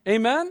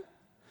 Amen?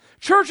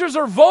 Churches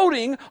are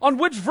voting on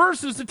which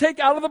verses to take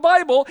out of the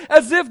Bible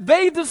as if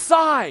they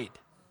decide.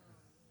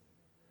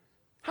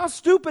 How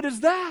stupid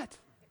is that?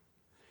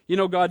 You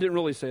know, God didn't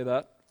really say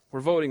that. We're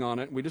voting on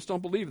it. We just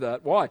don't believe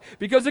that. Why?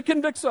 Because it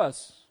convicts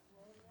us.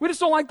 We just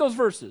don't like those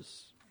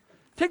verses.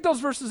 Take those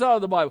verses out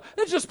of the Bible.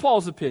 It's just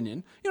Paul's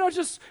opinion. You know,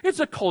 it's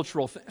a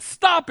cultural thing.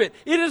 Stop it.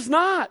 It is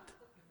not.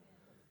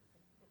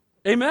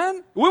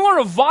 Amen? We want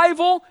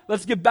revival.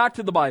 Let's get back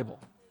to the Bible.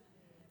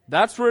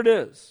 That's where it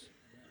is.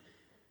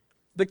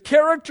 The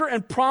character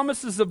and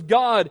promises of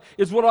God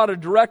is what ought to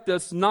direct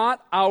us,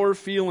 not our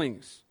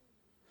feelings.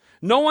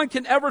 No one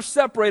can ever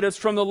separate us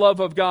from the love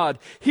of God.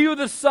 He who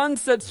the Son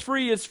sets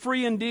free is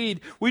free indeed.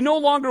 We no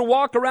longer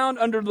walk around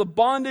under the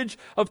bondage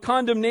of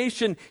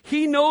condemnation.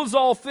 He knows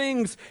all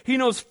things. He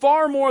knows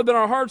far more than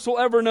our hearts will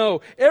ever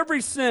know. Every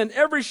sin,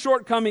 every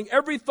shortcoming,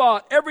 every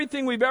thought,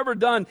 everything we've ever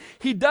done.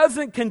 He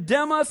doesn't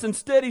condemn us.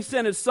 Instead, He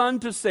sent His Son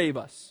to save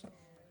us.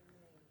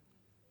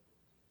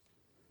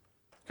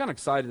 Kind of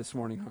excited this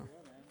morning, huh?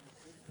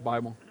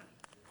 Bible.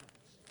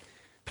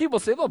 People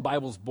say, the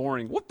Bible's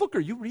boring. What book are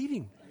you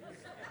reading?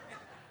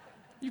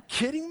 You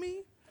kidding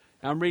me?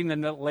 I'm reading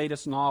the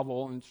latest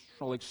novel, and it's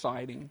really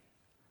exciting.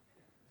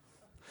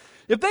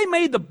 If they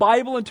made the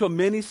Bible into a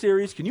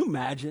miniseries, can you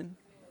imagine?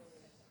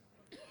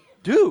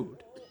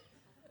 Dude,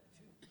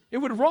 it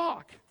would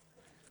rock.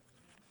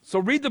 So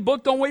read the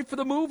book, don't wait for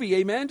the movie,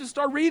 amen? Just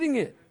start reading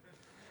it.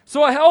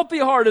 So a healthy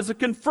heart is a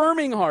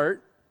confirming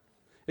heart.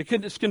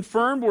 It's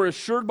confirmed, we're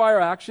assured by our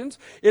actions.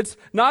 It's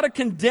not a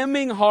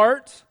condemning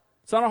heart.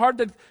 It's not a heart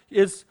that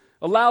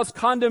allows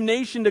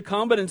condemnation to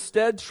come, but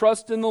instead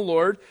trust in the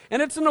Lord.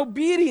 And it's an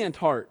obedient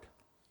heart.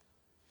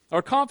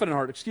 Or confident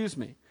heart, excuse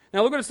me.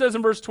 Now look what it says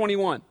in verse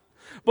 21.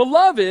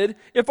 Beloved,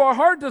 if our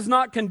heart does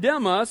not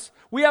condemn us,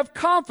 we have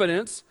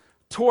confidence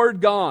toward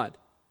God.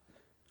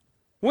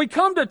 When we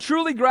come to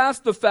truly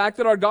grasp the fact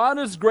that our God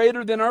is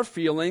greater than our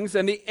feelings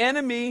and the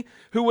enemy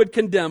who would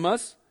condemn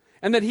us,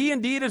 and that He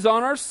indeed is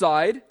on our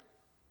side,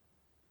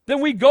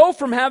 then we go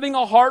from having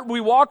a heart we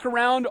walk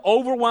around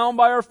overwhelmed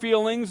by our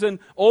feelings and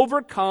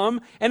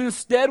overcome, and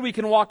instead we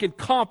can walk in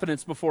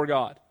confidence before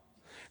God.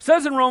 It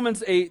says in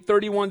Romans 8,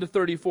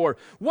 31-34,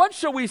 what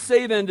shall we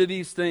say then to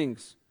these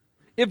things?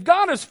 If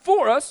God is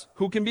for us,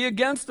 who can be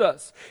against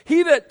us?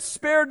 He that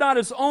spared not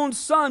His own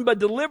Son, but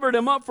delivered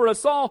Him up for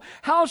us all,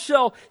 how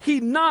shall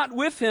He not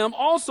with Him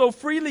also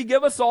freely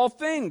give us all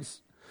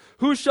things?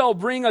 Who shall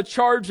bring a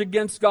charge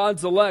against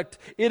God's elect?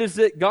 It is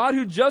it God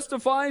who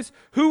justifies.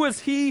 Who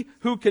is He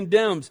who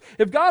condemns?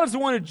 If God is the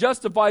one who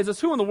justifies us,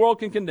 who in the world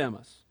can condemn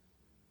us?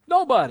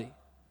 Nobody.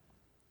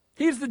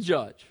 He's the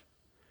judge.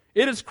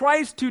 It is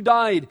Christ who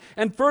died,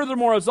 and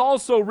furthermore has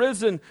also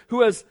risen,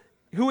 who is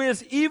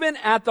even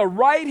at the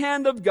right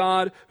hand of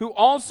God, who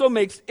also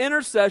makes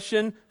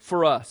intercession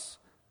for us.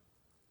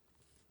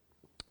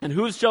 And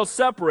who shall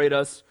separate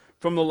us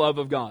from the love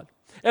of God?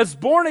 As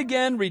born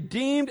again,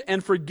 redeemed,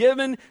 and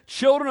forgiven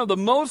children of the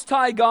Most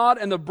High God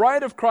and the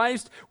bride of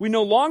Christ, we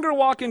no longer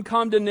walk in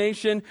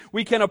condemnation.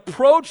 We can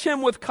approach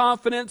Him with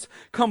confidence,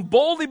 come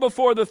boldly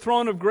before the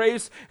throne of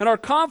grace, and our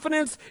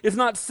confidence is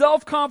not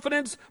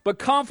self-confidence, but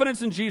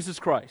confidence in Jesus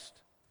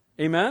Christ.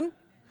 Amen?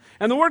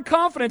 And the word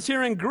confidence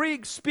here in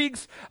Greek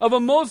speaks of a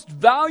most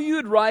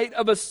valued right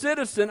of a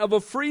citizen of a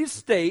free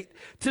state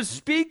to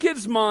speak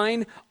his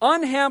mind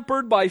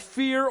unhampered by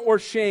fear or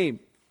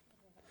shame.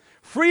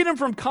 Freedom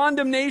from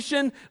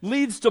condemnation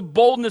leads to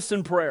boldness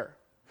in prayer.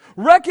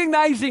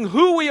 Recognizing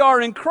who we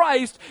are in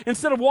Christ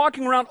instead of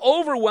walking around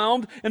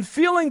overwhelmed and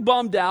feeling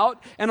bummed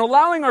out and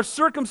allowing our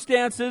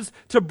circumstances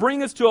to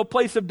bring us to a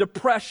place of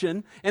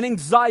depression and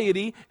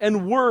anxiety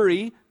and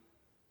worry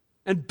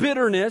and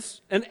bitterness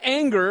and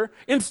anger.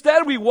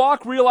 Instead, we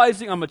walk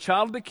realizing I'm a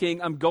child of the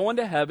King. I'm going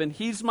to heaven.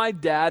 He's my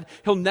dad.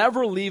 He'll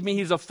never leave me.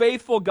 He's a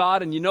faithful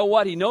God. And you know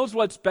what? He knows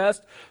what's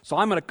best. So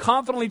I'm going to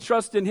confidently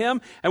trust in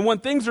Him. And when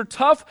things are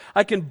tough,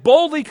 I can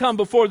boldly come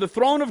before the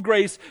throne of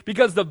grace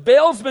because the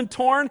veil's been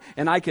torn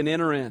and I can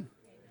enter in.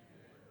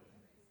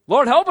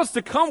 Lord, help us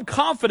to come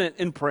confident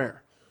in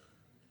prayer.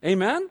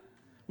 Amen?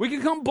 We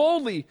can come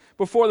boldly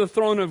before the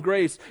throne of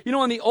grace. You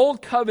know, in the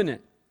Old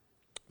Covenant,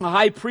 a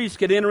high priest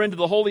could enter into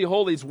the Holy of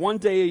Holies one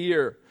day a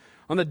year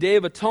on the Day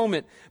of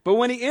Atonement. But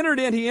when he entered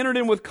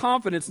in with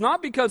confidence,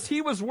 not because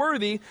he was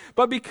worthy,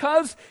 but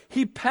because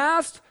he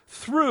passed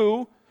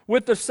through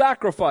with the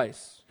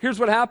sacrifice. Here's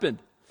what happened.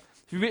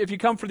 If you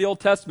come from the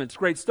Old Testament, it's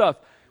great stuff.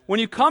 When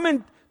you come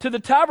into the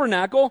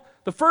tabernacle,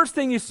 the first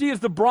thing you see is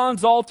the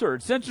bronze altar.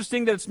 It's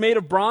interesting that it's made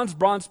of bronze.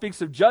 Bronze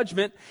speaks of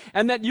judgment.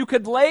 And that you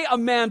could lay a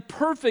man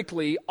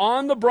perfectly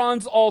on the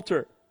bronze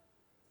altar.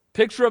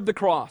 Picture of the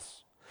cross.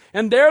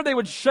 And there they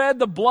would shed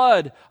the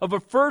blood of a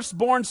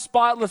firstborn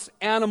spotless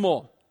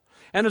animal.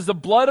 And as the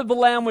blood of the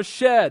lamb was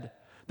shed,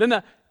 then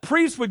the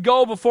priest would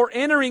go before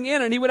entering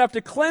in, and he would have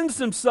to cleanse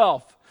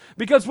himself.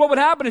 Because what would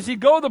happen is he'd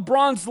go to the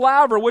bronze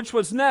laver, which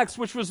was next,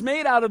 which was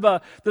made out of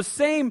the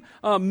same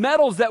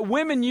metals that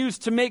women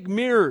used to make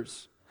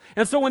mirrors.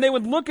 And so when they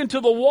would look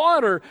into the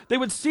water, they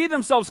would see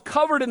themselves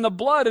covered in the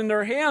blood in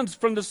their hands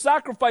from the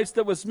sacrifice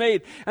that was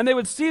made. And they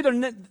would see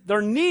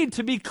their need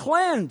to be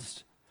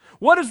cleansed.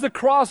 What does the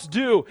cross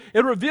do?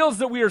 It reveals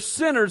that we are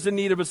sinners in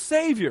need of a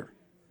Savior.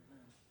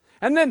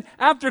 And then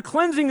after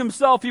cleansing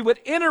himself, he would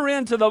enter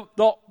into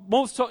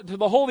the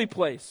holy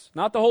place.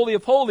 Not the Holy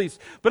of Holies.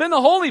 But in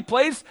the holy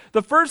place,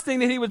 the first thing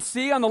that he would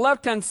see on the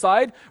left-hand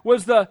side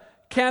was the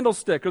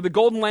candlestick or the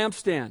golden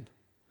lampstand.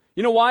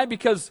 You know why?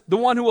 Because the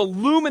one who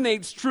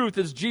illuminates truth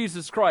is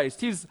Jesus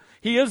Christ.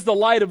 He is the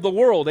light of the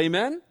world.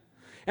 Amen?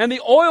 And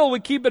the oil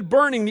would keep it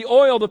burning, the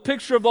oil, the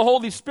picture of the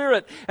Holy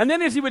Spirit. And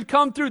then as he would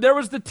come through, there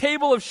was the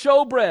table of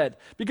showbread,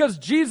 because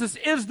Jesus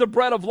is the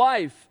bread of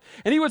life.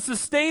 And he would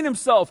sustain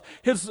himself.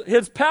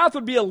 His path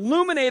would be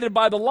illuminated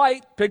by the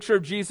light, picture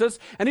of Jesus,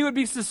 and he would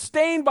be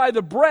sustained by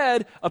the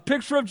bread, a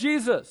picture of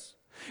Jesus.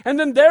 And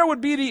then there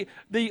would be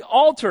the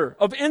altar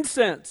of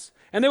incense.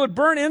 And they would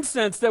burn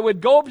incense that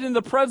would go up into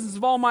the presence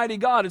of Almighty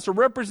God. It's a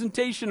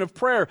representation of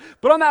prayer.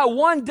 But on that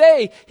one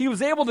day, he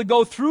was able to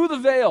go through the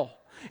veil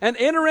and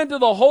enter into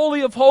the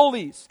Holy of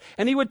Holies.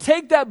 And he would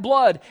take that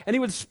blood and he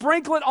would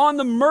sprinkle it on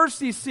the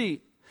mercy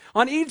seat.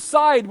 On each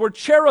side were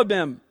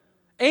cherubim,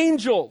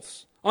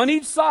 angels on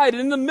each side.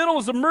 And in the middle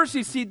was a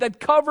mercy seat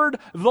that covered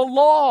the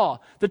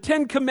law, the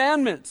 10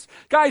 Commandments.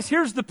 Guys,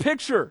 here's the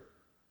picture.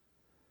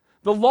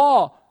 The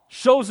law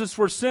shows us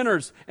we're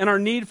sinners and our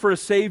need for a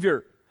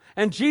Savior.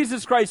 And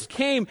Jesus Christ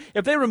came.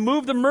 If they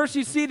removed the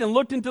mercy seat and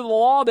looked into the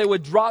law, they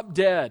would drop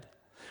dead.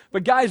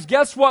 But guys,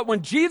 guess what?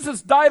 When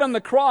Jesus died on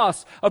the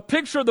cross, a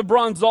picture of the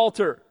bronze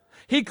altar.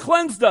 He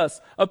cleansed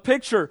us, a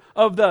picture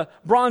of the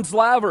bronze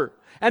laver.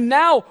 And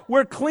now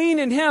we're clean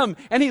in Him,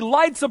 and He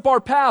lights up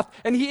our path,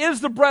 and He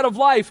is the bread of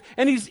life,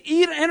 and He's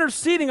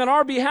interceding on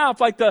our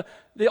behalf like the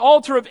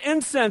altar of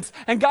incense.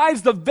 And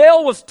guys, the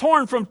veil was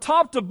torn from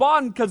top to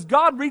bottom because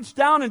God reached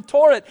down and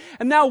tore it.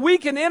 And now we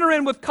can enter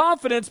in with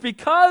confidence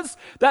because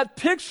that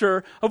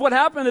picture of what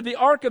happened at the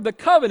Ark of the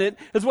Covenant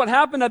is what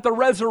happened at the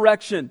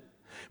resurrection.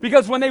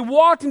 Because when they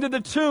walked into the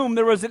tomb,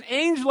 there was an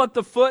angel at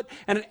the foot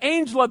and an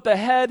angel at the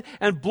head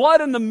and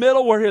blood in the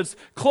middle where his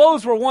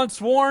clothes were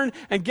once worn.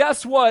 And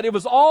guess what? It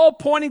was all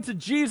pointing to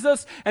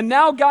Jesus. And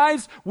now,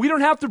 guys, we don't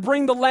have to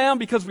bring the lamb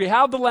because we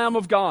have the Lamb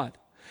of God.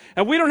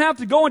 And we don't have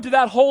to go into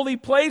that holy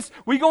place.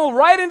 We go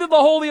right into the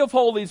Holy of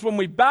Holies when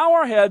we bow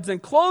our heads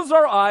and close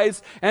our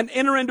eyes and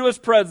enter into His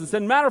presence.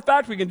 And matter of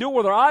fact, we can do it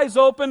with our eyes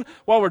open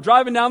while we're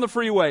driving down the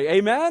freeway.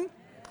 Amen?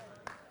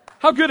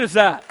 How good is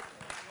that?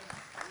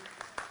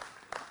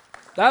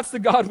 That's the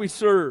God we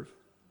serve.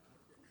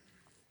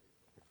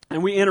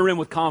 And we enter in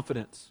with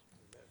confidence.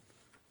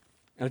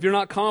 And if you're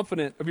not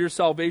confident of your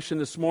salvation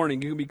this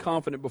morning, you can be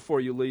confident before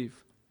you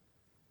leave.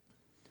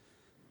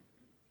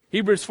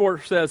 Hebrews 4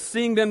 says,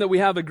 "Seeing then that we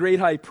have a great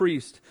high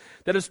priest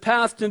that has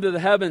passed into the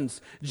heavens,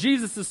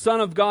 Jesus the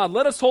Son of God,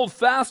 let us hold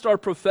fast our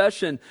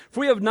profession. For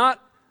we have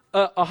not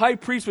a high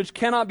priest which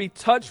cannot be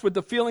touched with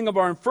the feeling of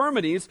our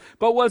infirmities,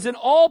 but was in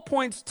all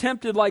points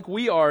tempted like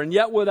we are, and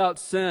yet without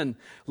sin.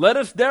 Let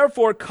us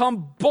therefore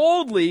come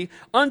boldly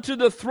unto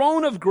the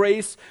throne of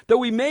grace, that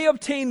we may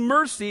obtain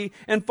mercy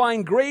and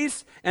find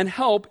grace and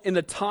help in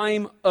the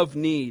time of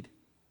need."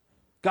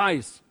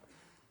 Guys,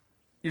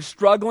 you're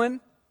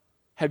struggling?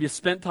 Have you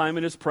spent time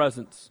in His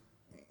presence?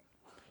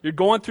 You're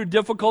going through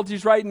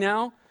difficulties right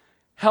now?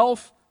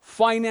 Health,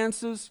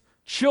 finances,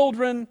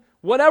 children,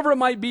 whatever it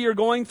might be you're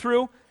going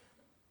through,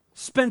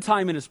 spend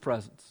time in His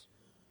presence.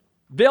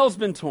 Veil's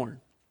been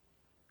torn.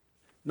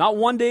 Not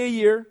one day a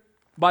year,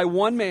 by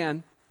one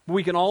man, but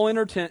we can all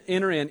enter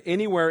in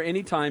anywhere,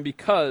 anytime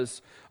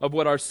because of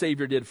what our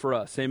Savior did for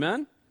us.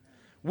 Amen?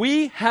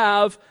 We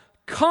have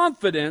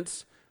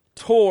confidence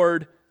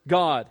toward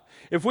God.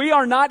 If we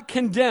are not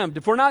condemned,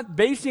 if we're not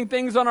basing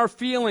things on our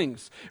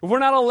feelings, if we're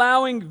not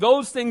allowing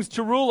those things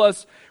to rule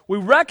us, we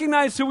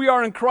recognize who we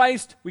are in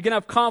Christ, we can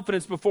have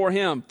confidence before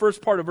Him.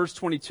 First part of verse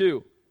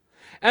 22.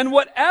 And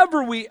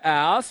whatever we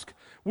ask,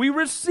 we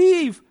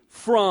receive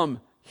from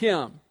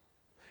Him.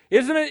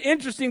 Isn't it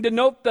interesting to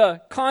note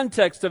the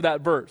context of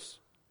that verse?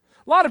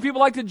 A lot of people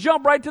like to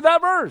jump right to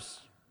that verse.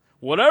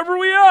 Whatever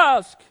we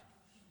ask.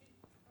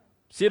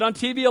 See it on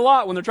TV a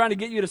lot when they're trying to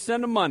get you to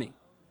send them money.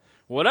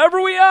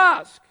 Whatever we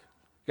ask.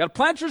 You got to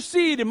plant your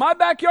seed in my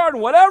backyard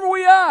and whatever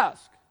we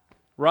ask.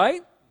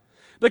 Right?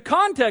 The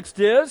context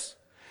is,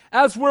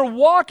 as we're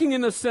walking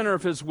in the center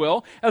of His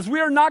will, as we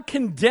are not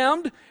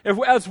condemned,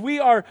 as we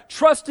are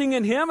trusting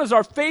in Him, as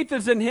our faith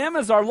is in Him,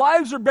 as our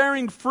lives are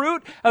bearing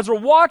fruit, as we're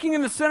walking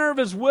in the center of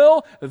His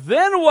will,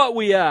 then what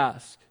we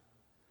ask.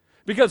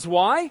 Because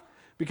why?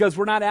 Because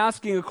we're not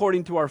asking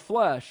according to our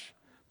flesh,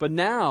 but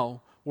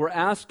now we're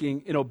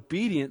asking in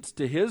obedience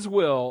to His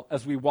will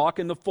as we walk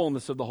in the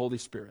fullness of the Holy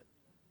Spirit.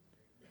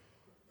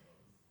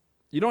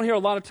 You don't hear a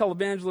lot of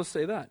televangelists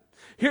say that.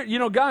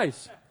 Here,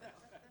 guys,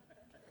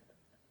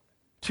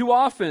 too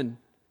often,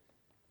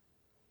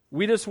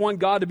 we just want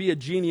God to be a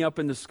genie up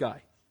in the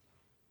sky.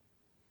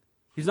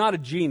 He's not a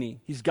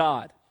genie. He's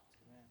God.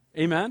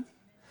 Amen?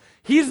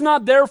 He's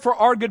not there for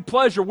our good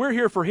pleasure. We're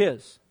here for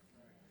His.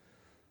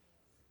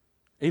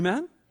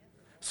 Amen?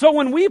 So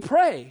when we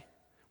pray,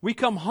 we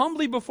come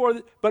humbly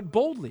but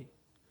boldly.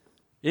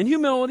 In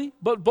humility,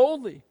 but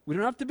boldly. We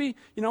don't have to be,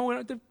 we don't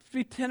have to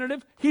be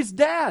tentative. He's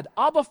Dad.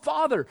 Abba,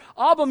 Father.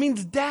 Abba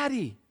means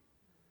Daddy.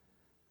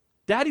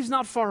 Daddy's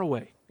not far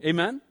away.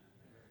 Amen?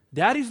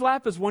 Daddy's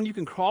lap is one you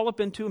can crawl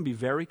up into and be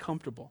very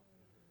comfortable.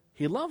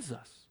 He loves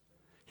us.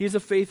 He's a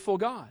faithful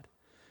God.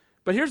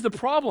 But here's the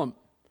problem.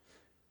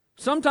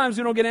 Sometimes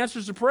we don't get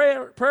answers to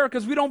prayer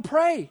because we don't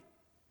pray.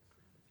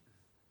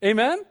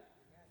 Amen?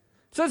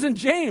 It says in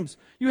James,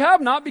 you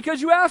have not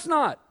because you ask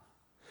not.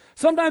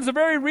 Sometimes the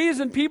very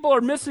reason people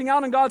are missing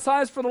out on God's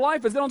highest for their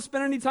life is they don't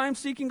spend any time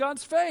seeking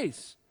God's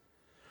face.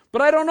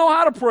 But I don't know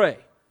how to pray.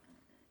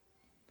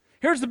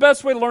 Here's the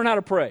best way to learn how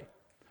to pray.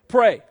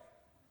 Pray.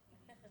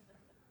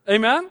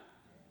 Amen?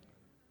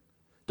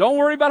 Don't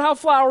worry about how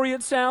flowery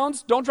it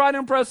sounds. Don't try to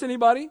impress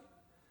anybody.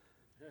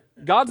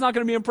 God's not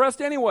going to be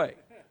impressed anyway.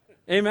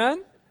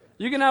 Amen?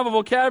 You can have a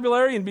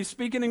vocabulary and be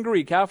speaking in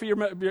Greek. God's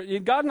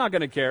not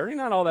going to care. He's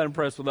not all that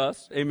impressed with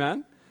us.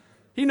 Amen?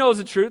 He knows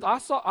the truth.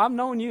 I'm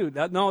knowing you.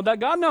 That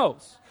God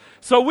knows.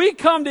 So we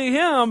come to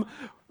Him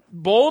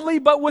boldly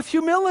but with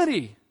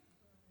humility.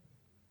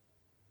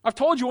 I've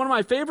told you one of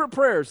my favorite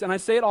prayers, and I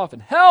say it often.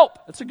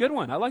 Help! That's a good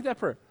one. I like that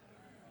prayer.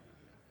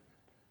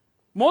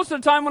 Most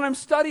of the time when I'm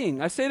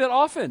studying, I say that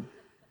often.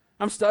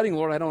 I'm studying,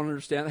 Lord, I don't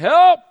understand.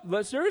 Help!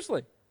 But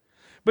seriously.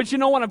 But you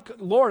know what?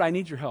 Lord, I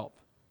need your help.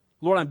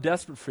 Lord, I'm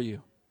desperate for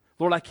you.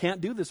 Lord, I can't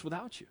do this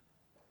without you.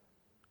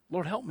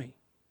 Lord, help me.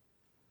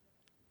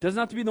 Doesn't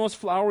have to be the most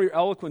flowery or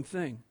eloquent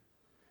thing,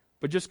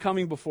 but just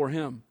coming before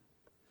Him.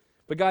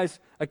 But guys,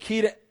 a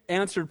key to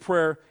answered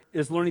prayer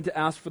is learning to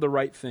ask for the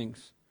right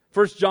things.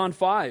 1 John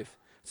 5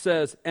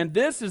 says, and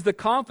this is the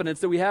confidence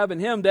that we have in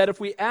Him, that if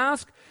we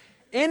ask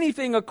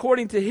anything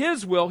according to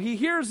His will, He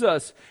hears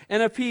us.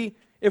 And if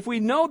we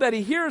know that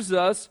He hears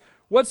us,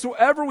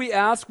 whatsoever we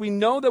ask, we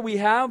know that we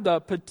have the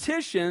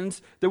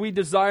petitions that we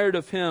desired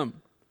of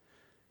Him.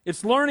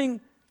 It's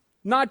learning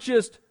not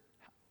just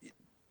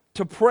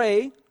to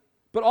pray,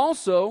 but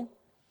also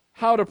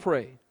how to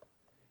pray.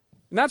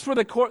 And that's where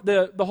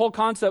the whole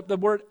concept, the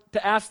word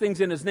to ask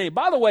things in His name.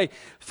 By the way,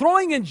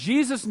 throwing in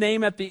Jesus'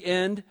 name at the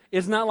end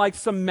is not like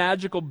some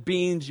magical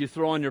beans you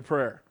throw in your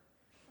prayer.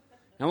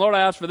 And Lord,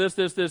 I ask for this,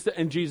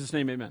 in Jesus'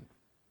 name, amen.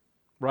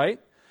 Right?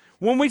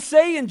 When we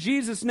say in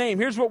Jesus' name,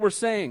 here's what we're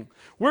saying.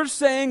 We're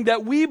saying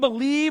that we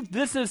believe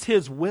this is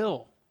His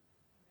will.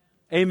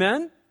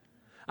 Amen?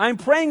 I'm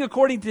praying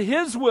according to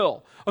His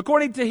will,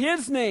 according to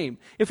His name.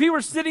 If He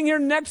were sitting here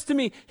next to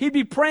me, He'd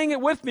be praying it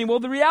with me. Well,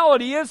 the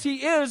reality is He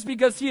is,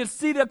 because He is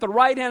seated at the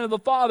right hand of the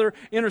Father,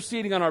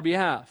 interceding on our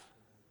behalf.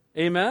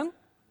 Amen?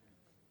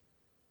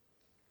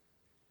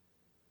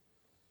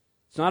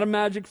 It's not a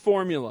magic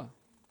formula,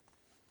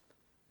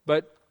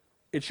 but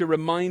it should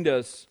remind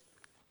us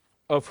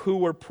of who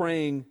we're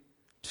praying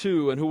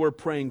to and who we're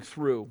praying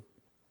through.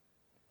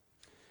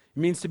 It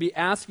means to be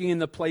asking in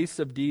the place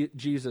of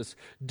Jesus,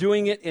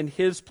 doing it in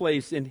His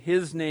place, in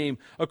His name,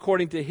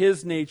 according to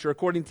His nature,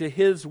 according to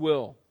His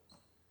will.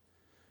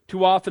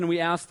 Too often we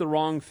ask the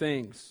wrong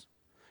things.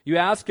 You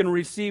ask and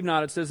receive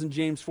not, it says in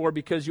James 4,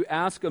 because you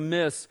ask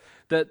amiss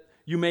that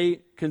you may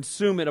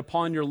consume it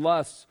upon your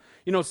lusts.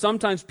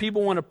 Sometimes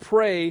people want to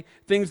pray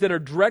things that are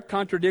direct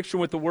contradiction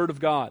with the Word of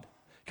God.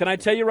 Can I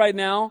tell you right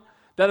now,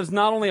 that is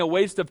not only a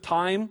waste of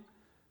time,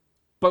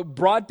 but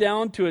brought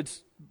down to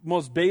its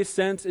most base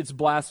sense, it's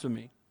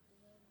blasphemy.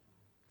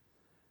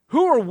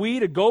 Who are we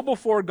to go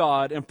before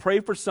God and pray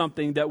for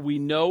something that we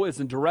know is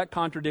in direct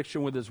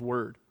contradiction with His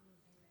Word?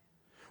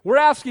 We're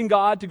asking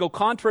God to go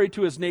contrary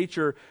to His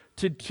nature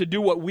to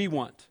do what we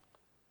want.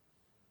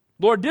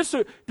 Lord,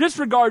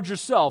 disregard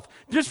yourself,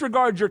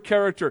 disregard your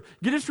character,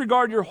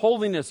 disregard your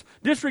holiness,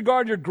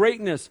 disregard your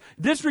greatness,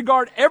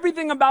 disregard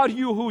everything about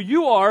you, who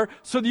you are,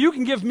 so that you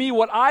can give me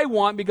what I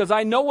want, because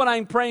I know what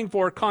I'm praying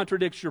for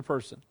contradicts your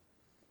person.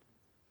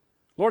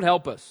 Lord,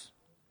 help us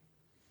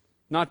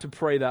not to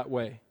pray that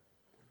way.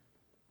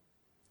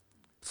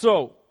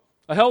 So,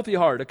 a healthy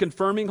heart, a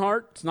confirming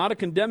heart, it's not a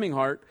condemning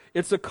heart,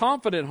 it's a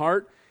confident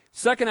heart.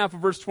 Second half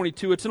of verse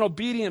 22, it's an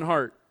obedient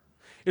heart.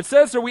 It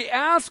says that we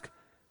ask,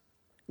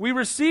 we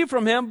receive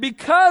from Him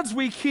because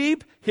we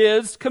keep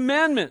His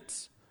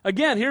commandments.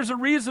 Again, here's a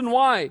reason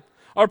why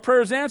our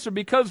prayer is answered,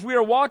 because we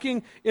are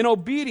walking in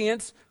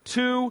obedience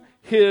to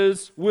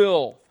His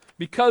will.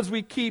 Because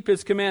we keep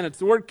His commandments.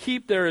 The word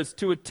keep there is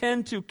to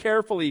attend to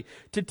carefully,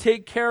 to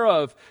take care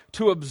of,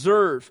 to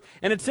observe.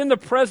 And it's in the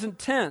present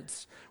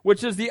tense,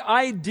 which is the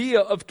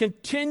idea of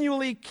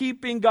continually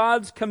keeping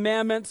God's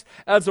commandments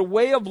as a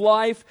way of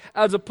life,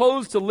 as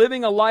opposed to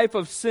living a life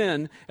of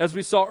sin, as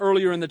we saw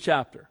earlier in the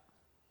chapter.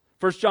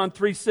 1 John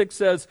 3:6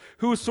 says,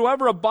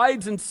 whosoever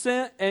abides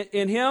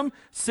in Him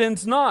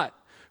sins not.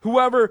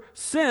 Whoever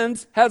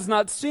sins has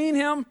not seen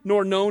him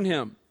nor known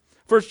him.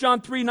 1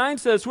 John 3:9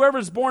 says, whoever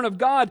is born of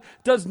God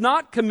does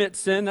not commit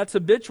sin, that's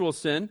habitual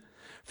sin,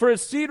 for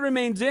his seed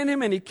remains in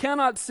him and he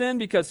cannot sin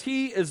because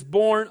he is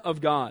born of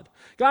God.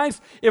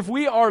 Guys, if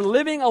we are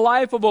living a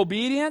life of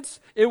obedience,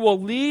 it will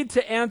lead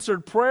to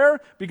answered prayer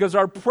because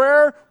our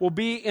prayer will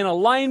be in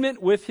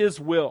alignment with his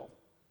will.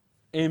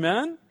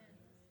 Amen?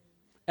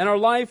 And our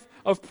life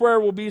of prayer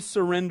will be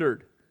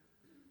surrendered.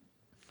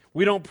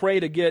 We don't pray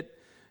to get,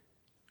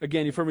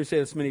 again, you've heard me say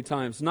this many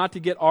times, not to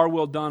get our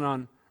will done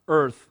on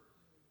earth,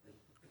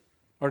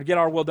 or to get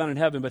our will done in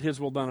heaven, but his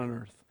will done on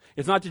earth.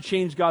 It's not to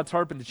change God's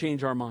heart, but to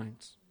change our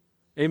minds.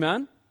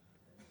 Amen?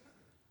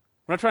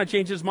 We're not trying to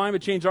change his mind,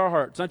 but change our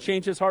heart. It's not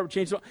change his heart, but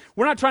change his mind.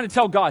 We're not trying to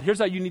tell God, here's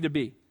how you need to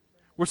be.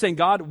 We're saying,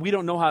 God, we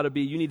don't know how to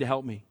be. You need to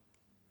help me.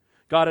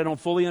 God, I don't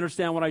fully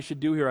understand what I should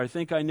do here. I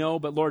think I know,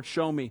 but Lord,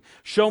 show me.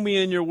 Show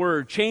me in your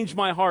word. Change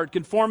my heart.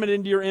 Conform it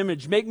into your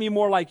image. Make me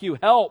more like you.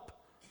 Help.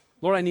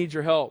 Lord, I need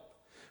your help.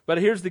 But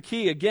here's the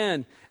key.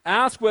 Again,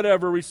 ask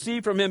whatever,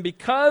 receive from him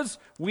because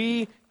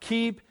we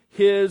keep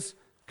his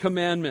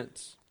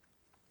commandments.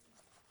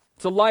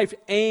 It's a life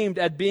aimed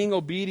at being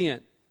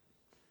obedient.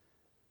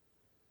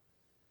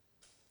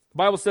 The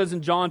Bible says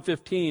in John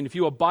 15, if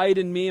you abide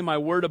in me and my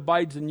word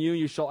abides in you,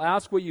 you shall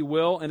ask what you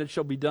will and it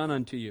shall be done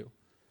unto you.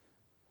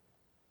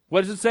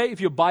 What does it say? If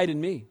you abide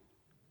in me.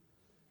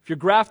 If you're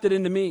grafted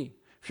into me.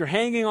 If you're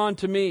hanging on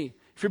to me.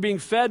 If you're being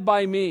fed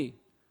by me.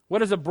 What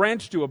does a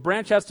branch do? A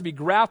branch has to be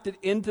grafted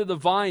into the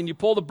vine. You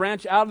pull the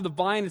branch out of the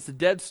vine, it's a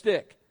dead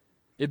stick.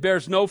 It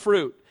bears no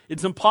fruit.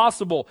 It's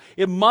impossible.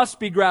 It must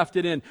be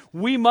grafted in.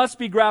 We must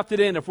be grafted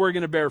in if we're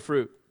going to bear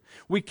fruit.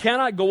 We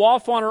cannot go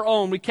off on our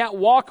own. We can't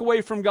walk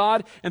away from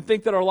God and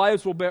think that our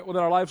lives will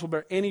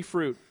bear any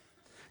fruit.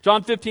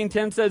 John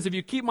 15:10 says, if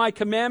you keep my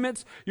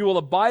commandments, you will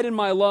abide in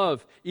my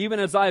love, even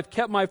as I have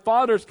kept my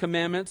Father's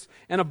commandments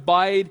and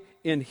abide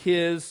in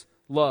his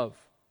love.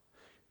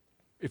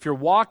 If you're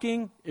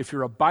walking, if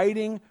you're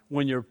abiding,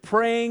 when you're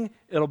praying,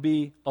 it'll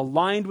be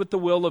aligned with the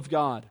will of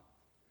God.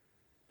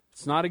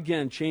 It's not,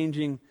 again,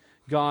 changing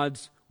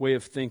God's way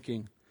of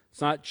thinking.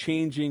 It's not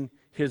changing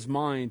his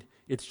mind.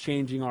 It's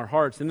changing our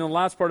hearts. And then the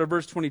last part of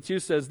verse 22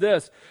 says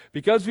this,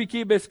 because we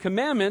keep his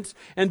commandments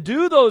and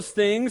do those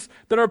things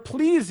that are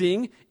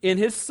pleasing in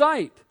his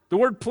sight. The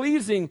word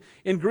pleasing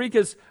in Greek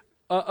is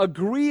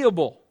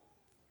agreeable.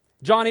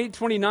 John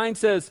 8:29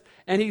 says,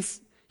 and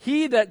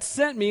he that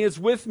sent me is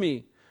with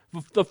me.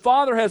 The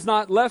Father has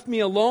not left me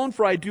alone,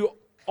 for I do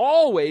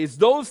always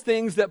those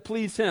things that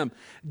please him.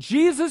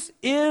 Jesus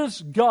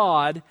is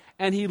God,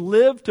 and he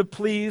lived to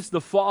please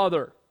the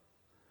Father.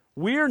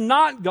 We're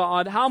not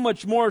God. How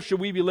much more should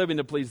we be living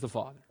to please the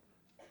Father?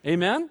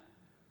 Amen?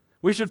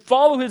 We should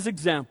follow his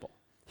example.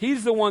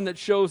 He's the one that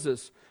shows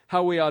us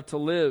how we ought to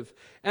live.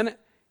 And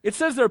it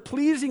says they're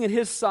pleasing in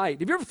his sight.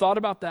 Have you ever thought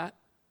about that?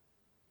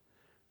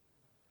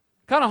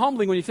 Kind of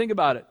humbling when you think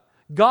about it.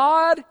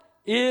 God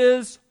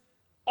is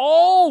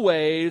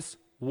always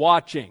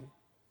watching.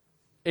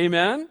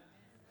 Amen?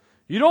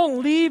 You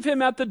don't leave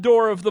him at the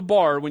door of the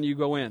bar when you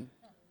go in.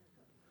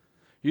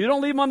 You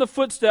don't leave him on the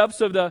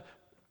footsteps of the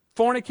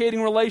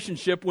fornicating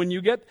relationship when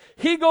you get,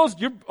 he goes,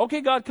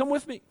 okay, God, come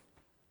with me.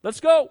 Let's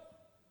go.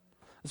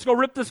 Let's go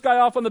rip this guy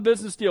off on the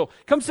business deal.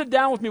 Come sit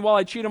down with me while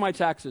I cheat on my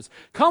taxes.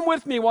 Come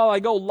with me while I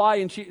go lie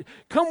and cheat.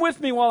 Come with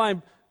me while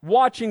I'm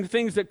watching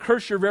things that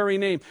curse your very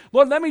name.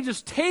 Lord, let me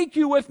just take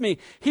you with me.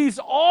 He's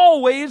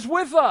always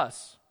with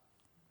us.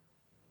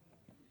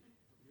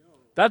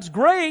 That's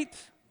great.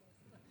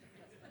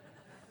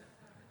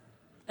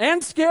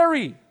 And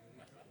scary.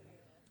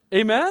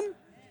 Amen?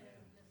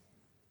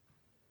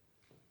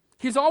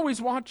 He's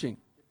always watching.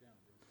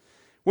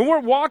 When we're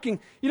walking,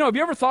 have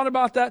you ever thought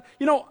about that?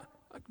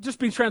 Just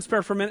being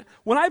transparent for a minute.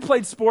 When I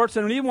played sports,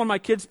 and even when my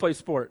kids play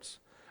sports,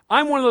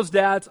 I'm one of those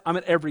dads, I'm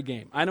at every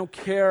game. I don't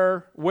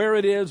care where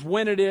it is,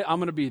 when it is, I'm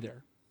going to be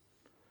there.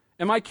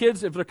 And my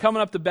kids, if they're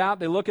coming up to bat,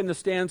 they look in the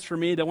stands for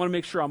me. They want to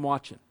make sure I'm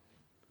watching.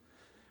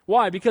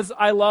 Why? Because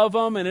I love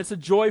them, and it's a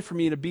joy for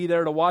me to be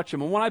there to watch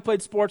them. And when I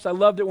played sports, I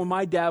loved it when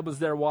my dad was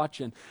there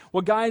watching.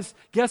 Well, guys,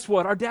 guess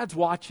what? Our dad's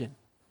watching.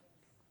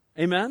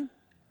 Amen?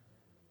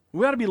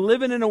 We ought to be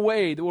living in a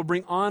way that will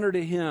bring honor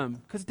to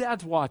him because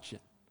Dad's watching.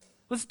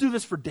 Let's do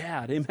this for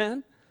Dad.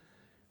 Amen?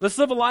 Let's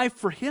live a life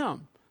for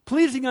him,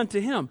 pleasing unto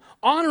him,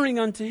 honoring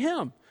unto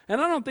him. And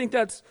I don't think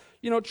that's,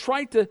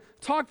 trite to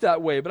talk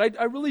that way, but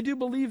I really do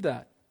believe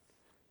that.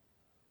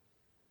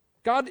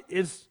 God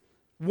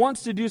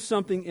wants to do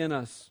something in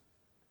us.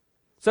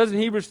 It says in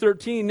Hebrews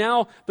 13,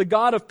 now the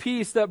God of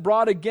peace that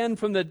rose again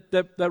from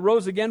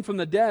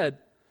the dead,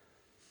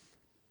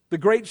 the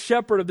great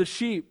shepherd of the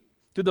sheep,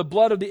 through the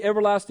blood of the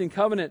everlasting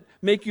covenant,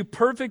 make you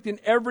perfect in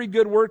every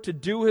good work to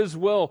do his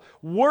will,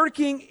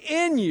 working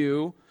in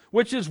you,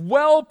 which is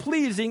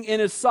well-pleasing in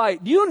his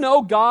sight. Do you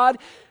know God?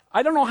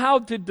 I don't know how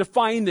to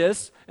define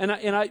this,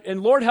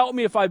 and Lord help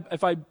me if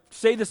I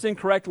say this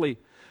incorrectly,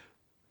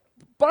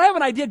 but I have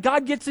an idea.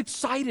 God gets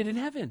excited in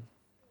heaven.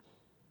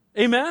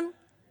 Amen?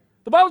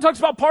 The Bible talks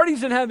about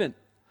parties in heaven.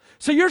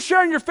 So you're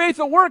sharing your faith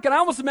at work, and I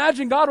almost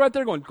imagine God right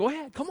there going, go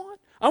ahead, come on,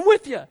 I'm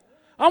with you.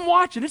 I'm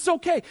watching. It's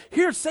okay.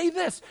 Here, say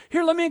this.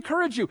 Here, let me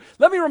encourage you.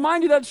 Let me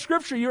remind you that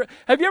scripture.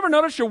 Have you ever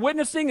noticed you're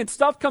witnessing and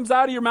stuff comes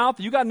out of your mouth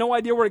and you got no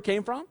idea where it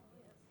came from?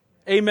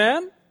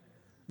 Amen?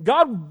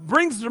 God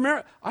brings the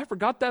mirror. I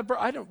forgot that verse.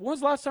 When was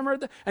the last time I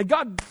heard that? And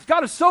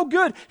God is so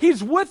good.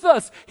 He's with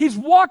us. He's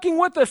walking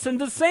with us.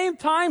 And at the same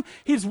time,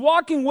 He's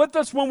walking with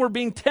us when we're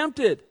being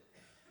tempted.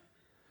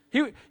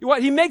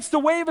 He makes the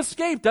way of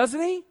escape, doesn't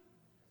He?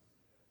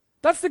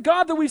 That's the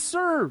God that we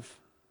serve.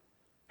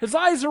 His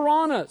eyes are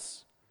on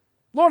us.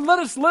 Lord, let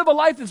us live a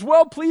life that's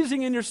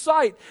well-pleasing in your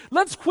sight.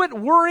 Let's quit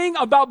worrying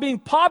about being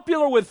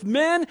popular with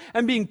men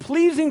and being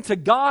pleasing to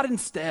God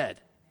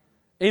instead.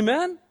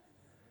 Amen?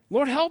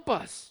 Lord, help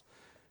us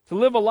to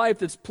live a life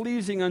that's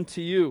pleasing unto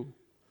you.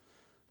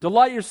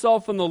 Delight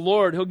yourself in the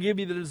Lord. He'll give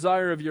you the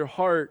desire of your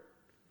heart.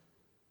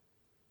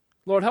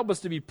 Lord, help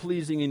us to be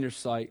pleasing in your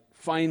sight.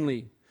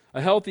 Finally,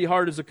 a healthy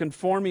heart is a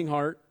confirming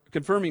heart.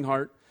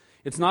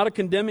 It's not a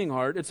condemning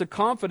heart. It's a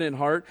confident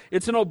heart.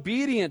 It's an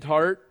obedient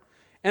heart.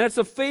 And it's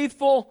a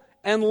faithful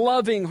and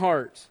loving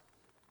heart.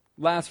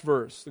 Last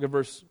verse. Look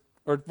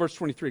at verse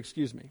 23,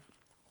 excuse me.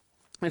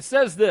 It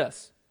says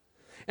this,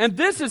 and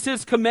this is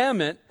His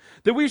commandment,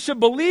 that we should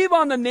believe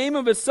on the name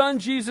of His Son,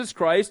 Jesus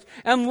Christ,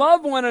 and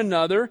love one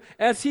another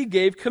as He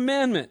gave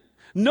commandment.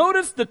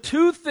 Notice the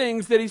two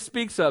things that He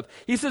speaks of.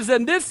 He says,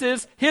 and this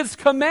is His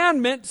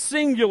commandment,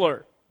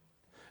 singular.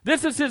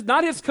 This is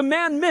not His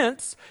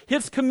commandments,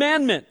 His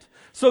commandment.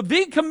 So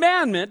the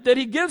commandment that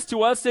He gives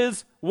to us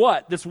is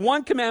what? This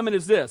one commandment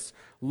is this.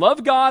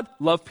 Love God,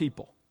 love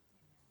people.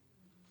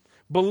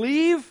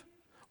 Believe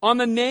on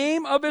the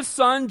name of His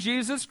Son,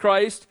 Jesus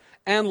Christ,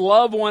 and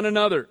love one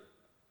another.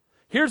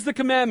 Here's the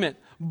commandment.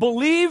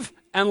 Believe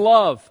and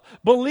love.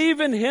 Believe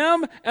in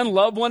Him and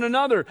love one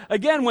another.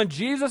 Again, when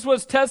Jesus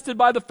was tested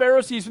by the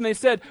Pharisees and they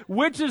said,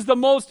 which is the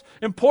most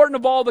important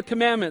of all the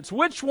commandments?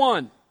 Which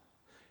one?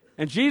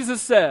 And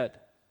Jesus said,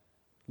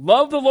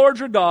 love the Lord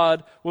your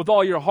God with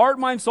all your heart,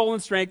 mind, soul,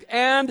 and strength,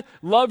 and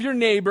love your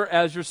neighbor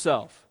as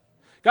yourself.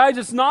 Guys,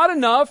 it's not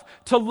enough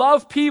to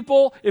love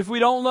people if we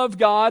don't love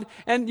God.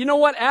 And you know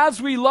what?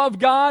 As we love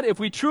God, if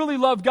we truly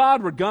love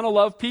God, we're going to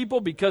love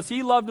people because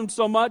He loved them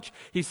so much,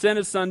 He sent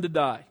His Son to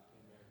die.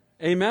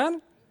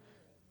 Amen?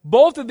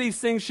 Both of these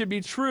things should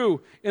be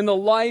true in the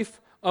life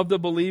of the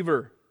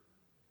believer.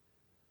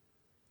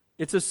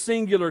 It's a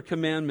singular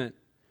commandment.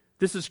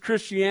 This is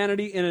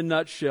Christianity in a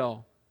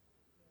nutshell.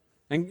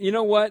 And you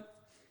know what?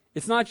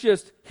 It's not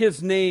just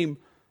His name,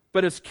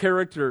 but His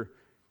character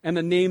and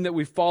the name that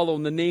we follow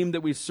and the name that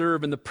we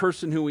serve and the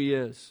person who He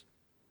is.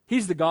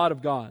 He's the God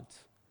of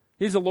gods.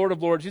 He's the Lord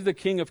of lords. He's the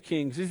King of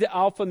kings. He's the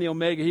Alpha and the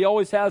Omega. He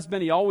always has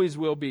been. He always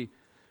will be.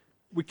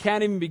 We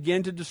can't even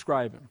begin to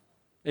describe Him.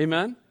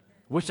 Amen?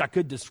 Wish I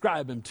could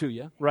describe Him to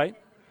you, right?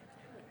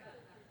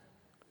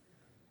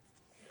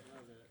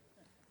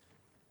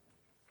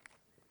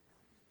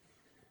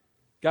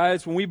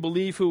 Guys, when we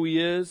believe who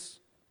He is,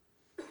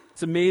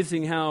 it's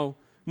amazing how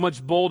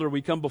much bolder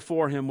we come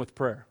before Him with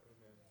prayer.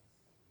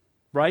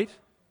 Right?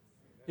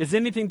 Is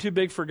anything too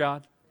big for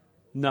God?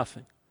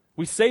 Nothing.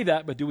 We say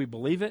that, but do we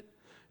believe it?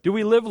 Do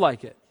we live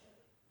like it?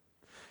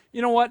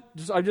 You know what?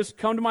 I just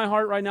come to my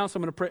heart right now, so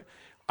I'm going to pray.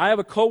 I have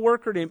a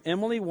coworker named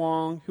Emily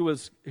Wong who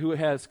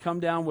has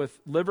come down with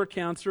liver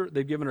cancer.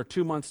 They've given her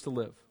 2 months to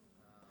live.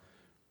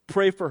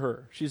 Pray for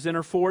her. She's in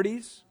her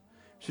 40s.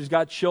 She's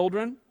got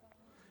children.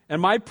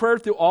 And my prayer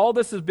through all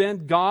this has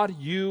been, God,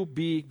 you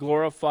be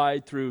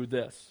glorified through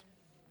this.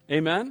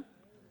 Amen?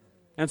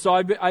 And so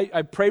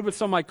I prayed with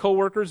some of my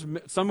coworkers,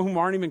 some of whom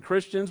aren't even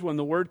Christians, when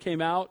the word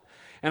came out.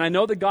 And I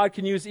know that God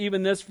can use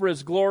even this for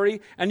His glory.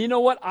 And you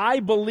know what? I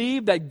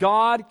believe that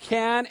God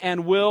can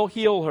and will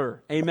heal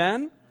her.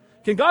 Amen?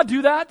 Can God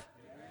do that?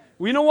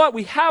 Well, you know what?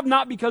 We have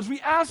not because we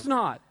ask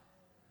not.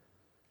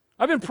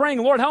 I've been praying,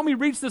 Lord, help me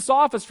reach this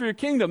office for your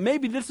kingdom.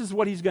 Maybe this is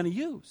what He's going to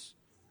use.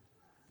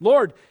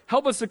 Lord,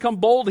 help us to come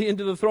boldly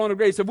into the throne of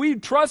grace. If we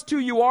trust who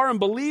you are and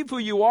believe who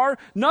you are,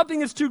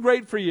 nothing is too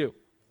great for you.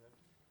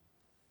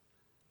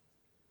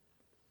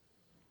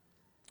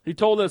 He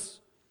told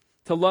us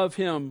to love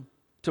Him,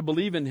 to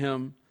believe in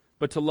Him,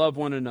 but to love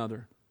one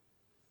another.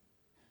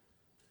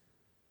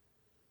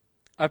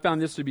 I found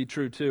this to be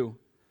true too.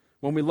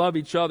 When we love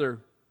each other,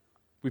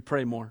 we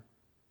pray more.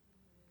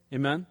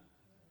 Amen?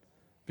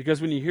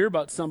 Because when you hear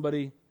about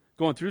somebody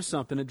going through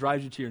something, it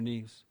drives you to your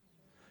knees.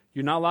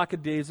 You're not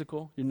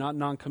lackadaisical. You're not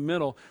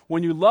noncommittal.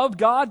 When you love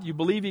God, you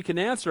believe He can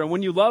answer. And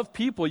when you love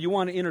people, you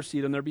want to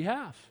intercede on their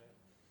behalf.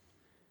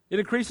 It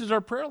increases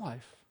our prayer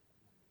life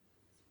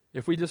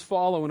if we just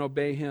follow and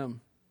obey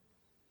Him.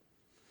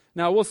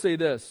 Now, I will say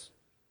this.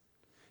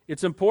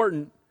 It's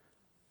important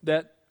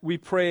that we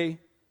pray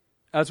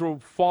as we're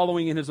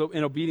following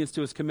in obedience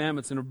to His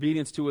commandments and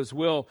obedience to His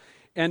will.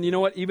 And you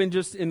know what? Even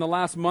just in the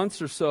last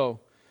months or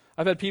so,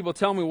 I've had people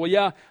tell me, well,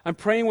 yeah, I'm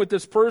praying with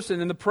this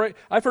person. And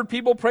I've heard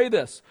people pray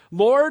this.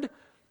 Lord,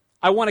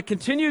 I want to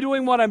continue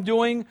doing what I'm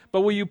doing,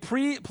 but will you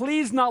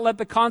please not let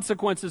the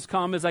consequences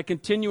come as I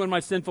continue in my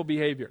sinful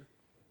behavior?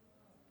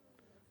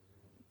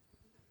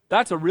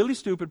 That's a really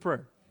stupid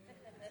prayer.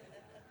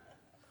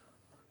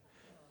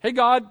 Hey,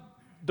 God,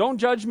 don't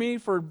judge me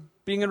for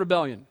being in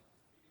rebellion.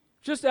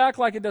 Just act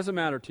like it doesn't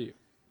matter to you.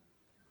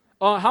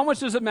 How much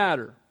does it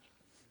matter?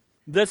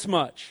 This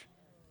much.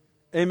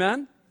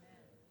 Amen?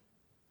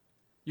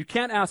 You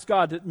can't ask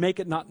God to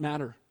make it not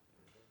matter.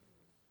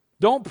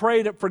 Don't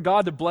pray for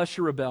God to bless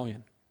your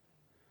rebellion.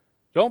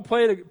 Don't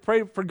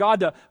pray for God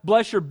to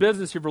bless your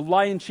business if you're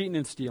lying, cheating,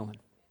 and stealing.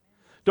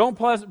 Don't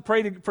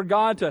pray for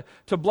God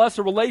to bless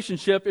a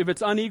relationship if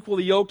it's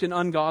unequally yoked and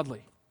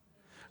ungodly.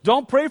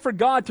 Don't pray for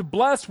God to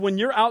bless when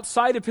you're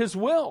outside of His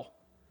will.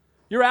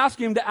 You're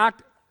asking Him to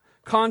act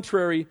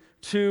contrary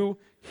to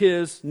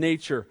His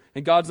nature.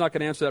 And God's not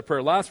going to answer that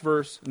prayer. Last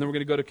verse, and then we're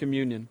going to go to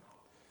communion.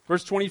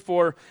 Verse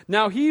 24,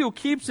 now he who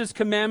keeps His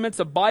commandments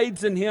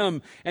abides in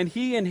Him, and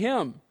He in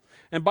him.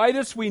 And by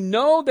this we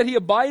know that He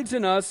abides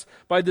in us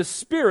by the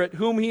Spirit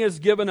whom He has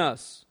given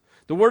us.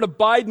 The word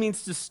abide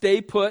means to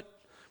stay put.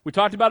 We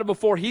talked about it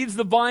before. He's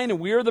the vine and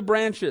we are the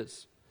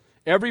branches.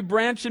 Every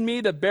branch in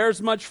me that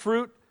bears much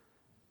fruit,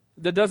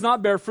 that does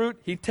not bear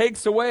fruit, He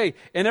takes away.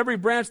 And every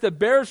branch that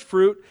bears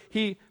fruit,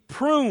 He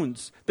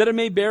prunes, that it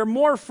may bear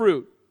more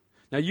fruit.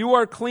 Now you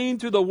are clean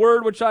through the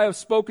word which I have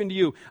spoken to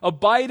you.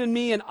 Abide in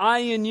me and I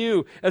in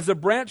you, as a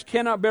branch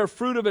cannot bear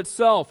fruit of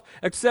itself,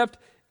 except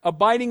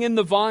abiding in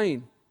the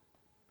vine.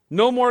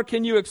 No more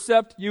can you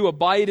except you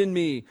abide in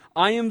me.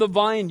 I am the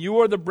vine, you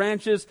are the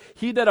branches.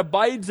 He that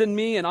abides in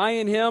me and I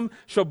in him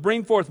shall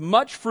bring forth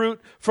much fruit,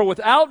 for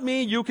without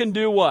me you can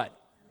do what?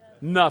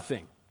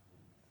 Nothing.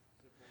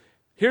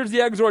 Here's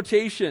the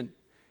exhortation.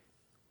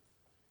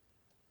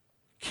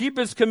 Keep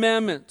His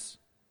commandments.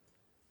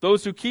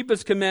 Those who keep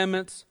His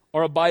commandments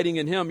are abiding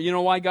in Him. You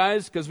know why,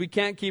 guys? Because we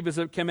can't keep His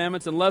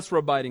commandments unless we're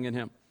abiding in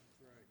Him.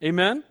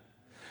 Amen?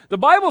 The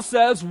Bible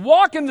says,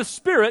 walk in the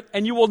Spirit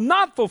and you will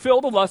not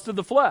fulfill the lust of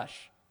the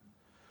flesh.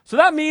 So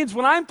that means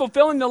when I'm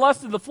fulfilling the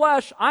lust of the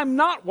flesh, I'm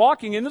not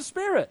walking in the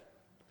Spirit.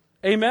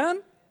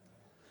 Amen?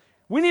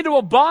 We need to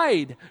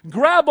abide,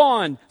 grab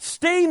on,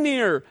 stay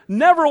near,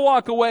 never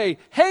walk away,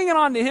 hanging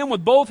on to Him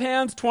with both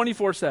hands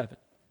 24/7.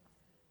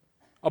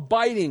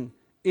 Abiding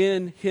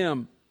in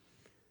Him.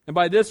 And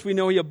by this we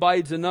know He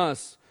abides in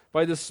us,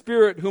 by the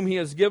Spirit whom He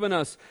has given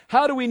us.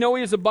 How do we know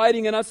He is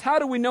abiding in us? How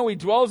do we know He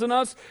dwells in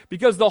us?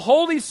 Because the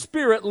Holy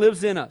Spirit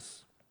lives in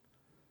us.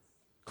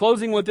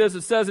 Closing with this,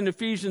 it says in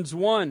Ephesians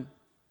 1,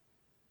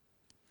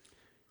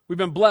 we've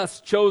been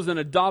blessed, chosen,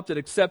 adopted,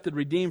 accepted,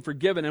 redeemed,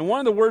 forgiven. And one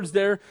of the words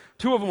there,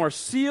 two of them are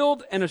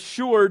sealed and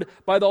assured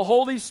by the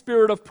Holy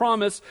Spirit of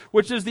promise,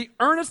 which is the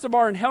earnest of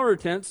our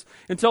inheritance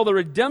until the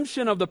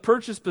redemption of the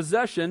purchased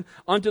possession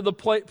unto the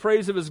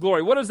praise of His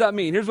glory. What does that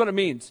mean? Here's what it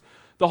means.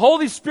 The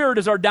Holy Spirit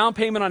is our down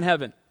payment on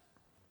heaven.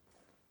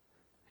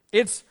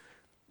 It's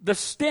the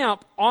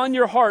stamp on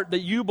your heart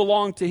that you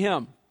belong to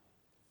Him.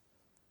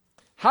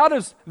 How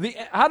does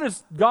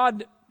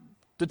God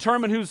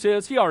determine who's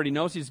His? He already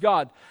knows. He's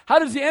God. How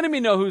does the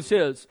enemy know who's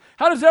His?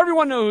 How does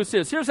everyone know who's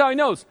His? Here's how he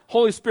knows.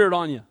 Holy Spirit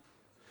on you.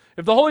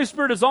 If the Holy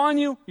Spirit is on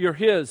you, you're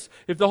His.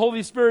 If the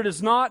Holy Spirit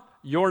is not,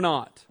 you're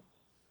not.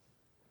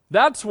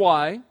 That's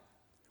why,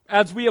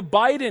 as we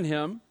abide in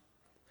Him,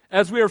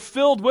 as we are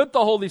filled with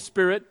the Holy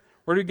Spirit,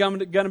 we're going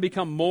to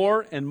become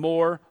more and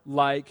more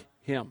like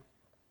Him.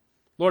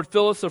 Lord,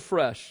 fill us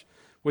afresh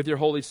with your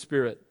Holy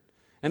Spirit.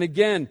 And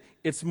again,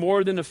 it's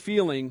more than a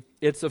feeling,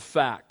 it's a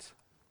fact.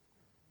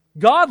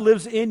 God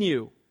lives in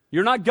you.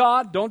 You're not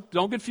God, don't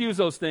confuse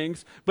those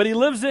things, but He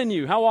lives in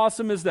you. How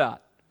awesome is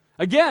that?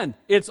 Again,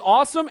 it's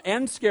awesome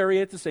and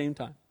scary at the same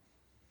time.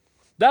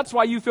 That's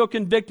why you feel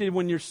convicted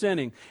when you're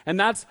sinning. And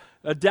that's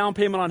a down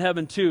payment on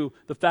heaven too,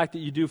 the fact that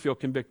you do feel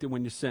convicted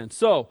when you sin.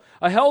 So,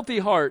 a healthy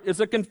heart is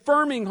a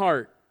confirming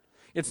heart.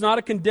 It's not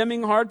a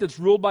condemning heart that's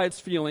ruled by its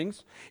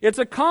feelings. It's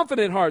a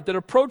confident heart that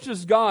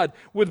approaches God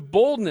with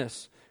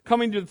boldness,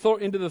 coming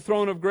into the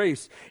throne of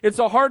grace. It's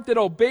a heart that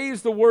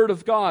obeys the word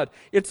of God.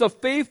 It's a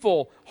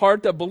faithful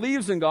heart that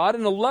believes in God,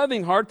 and a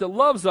loving heart that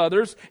loves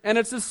others, and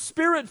it's a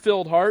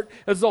Spirit-filled heart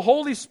as the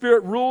Holy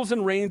Spirit rules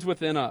and reigns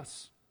within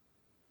us.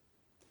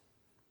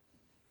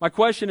 My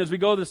question as we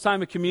go to this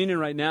time of communion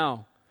right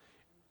now,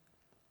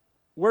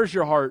 where's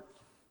your heart?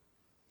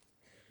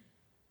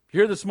 If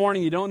you're here this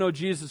morning, you don't know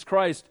Jesus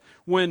Christ,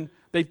 when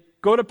they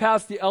go to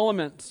pass the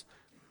elements,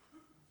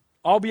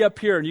 I'll be up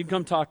here and you can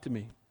come talk to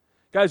me.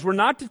 Guys, we're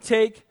not to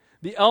take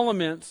the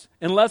elements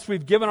unless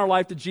we've given our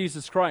life to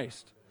Jesus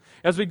Christ.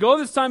 As we go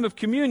this time of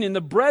communion,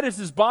 the bread is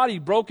His body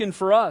broken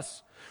for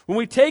us. When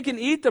we take and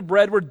eat the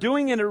bread, we're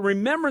doing it in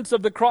remembrance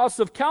of the cross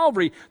of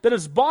Calvary, that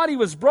His body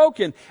was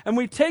broken. And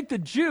we take the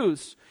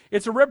juice,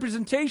 it's a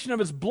representation of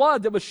His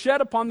blood that was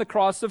shed upon the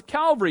cross of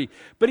Calvary.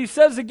 But He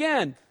says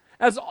again,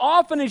 as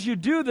often as you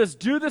do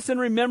this in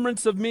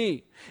remembrance of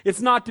me.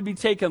 It's not to be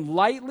taken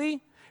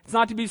lightly. It's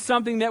not to be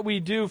something that we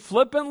do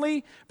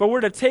flippantly, but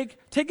we're to take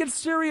it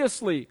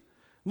seriously.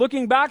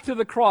 Looking back to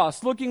the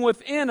cross, looking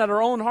within at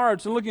our own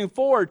hearts, and looking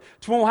forward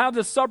to when we'll have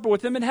this supper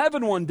with Him in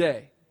heaven one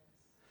day.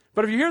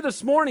 But if you're here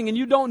this morning and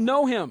you don't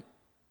know Him,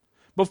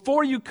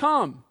 before you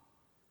come,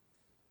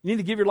 you need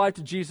to give your life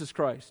to Jesus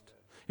Christ.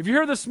 If you're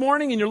here this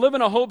morning and you're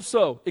living a hope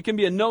so, it can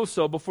be a no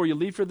so before you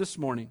leave here this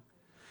morning.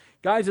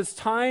 Guys, it's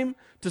time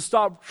to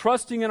stop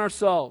trusting in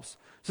ourselves,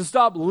 to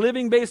stop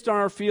living based on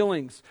our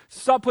feelings, to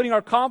stop putting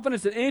our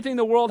confidence in anything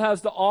the world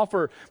has to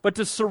offer, but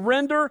to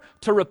surrender,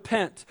 to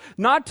repent.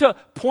 Not to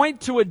point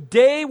to a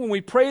day when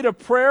we prayed a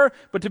prayer,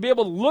 but to be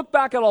able to look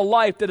back at a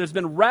life that has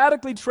been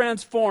radically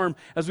transformed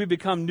as we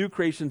become new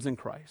creations in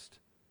Christ.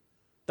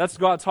 That's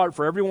God's heart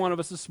for every one of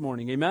us this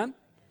morning. Amen?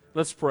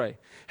 Let's pray.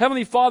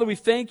 Heavenly Father, we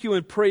thank you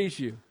and praise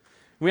you.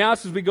 We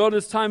ask as we go to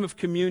this time of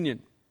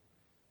communion,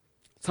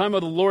 time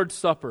of the Lord's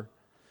Supper,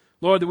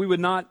 Lord, that we would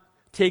not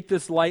take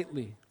this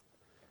lightly,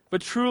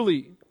 but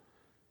truly,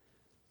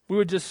 we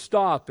would just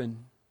stop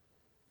and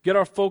get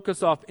our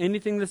focus off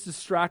anything that's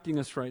distracting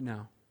us right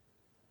now.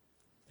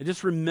 And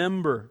just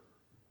remember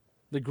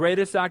the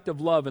greatest act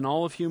of love in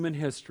all of human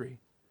history,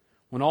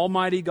 when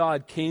Almighty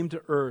God came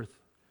to earth,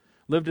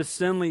 lived a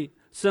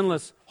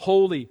sinless,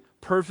 holy,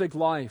 perfect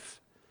life,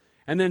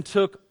 and then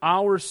took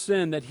our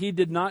sin that he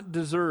did not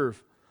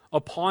deserve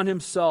upon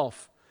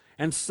himself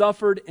and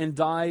suffered and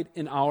died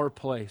in our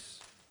place.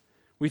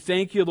 We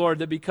thank you, Lord,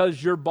 that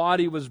because your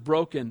body was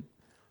broken,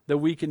 that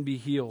we can be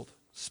healed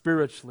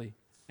spiritually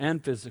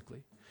and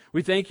physically.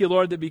 We thank you,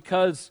 Lord, that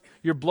because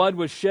your blood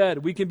was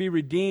shed, we can be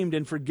redeemed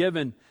and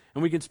forgiven,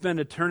 and we can spend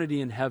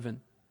eternity in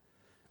heaven.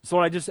 So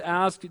I just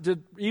ask to,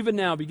 even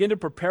now, begin to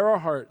prepare our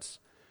hearts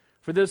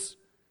for this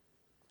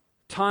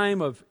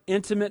time of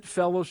intimate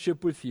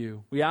fellowship with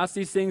you. We ask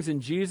these things in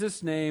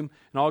Jesus' name,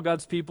 and all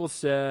God's people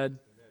said,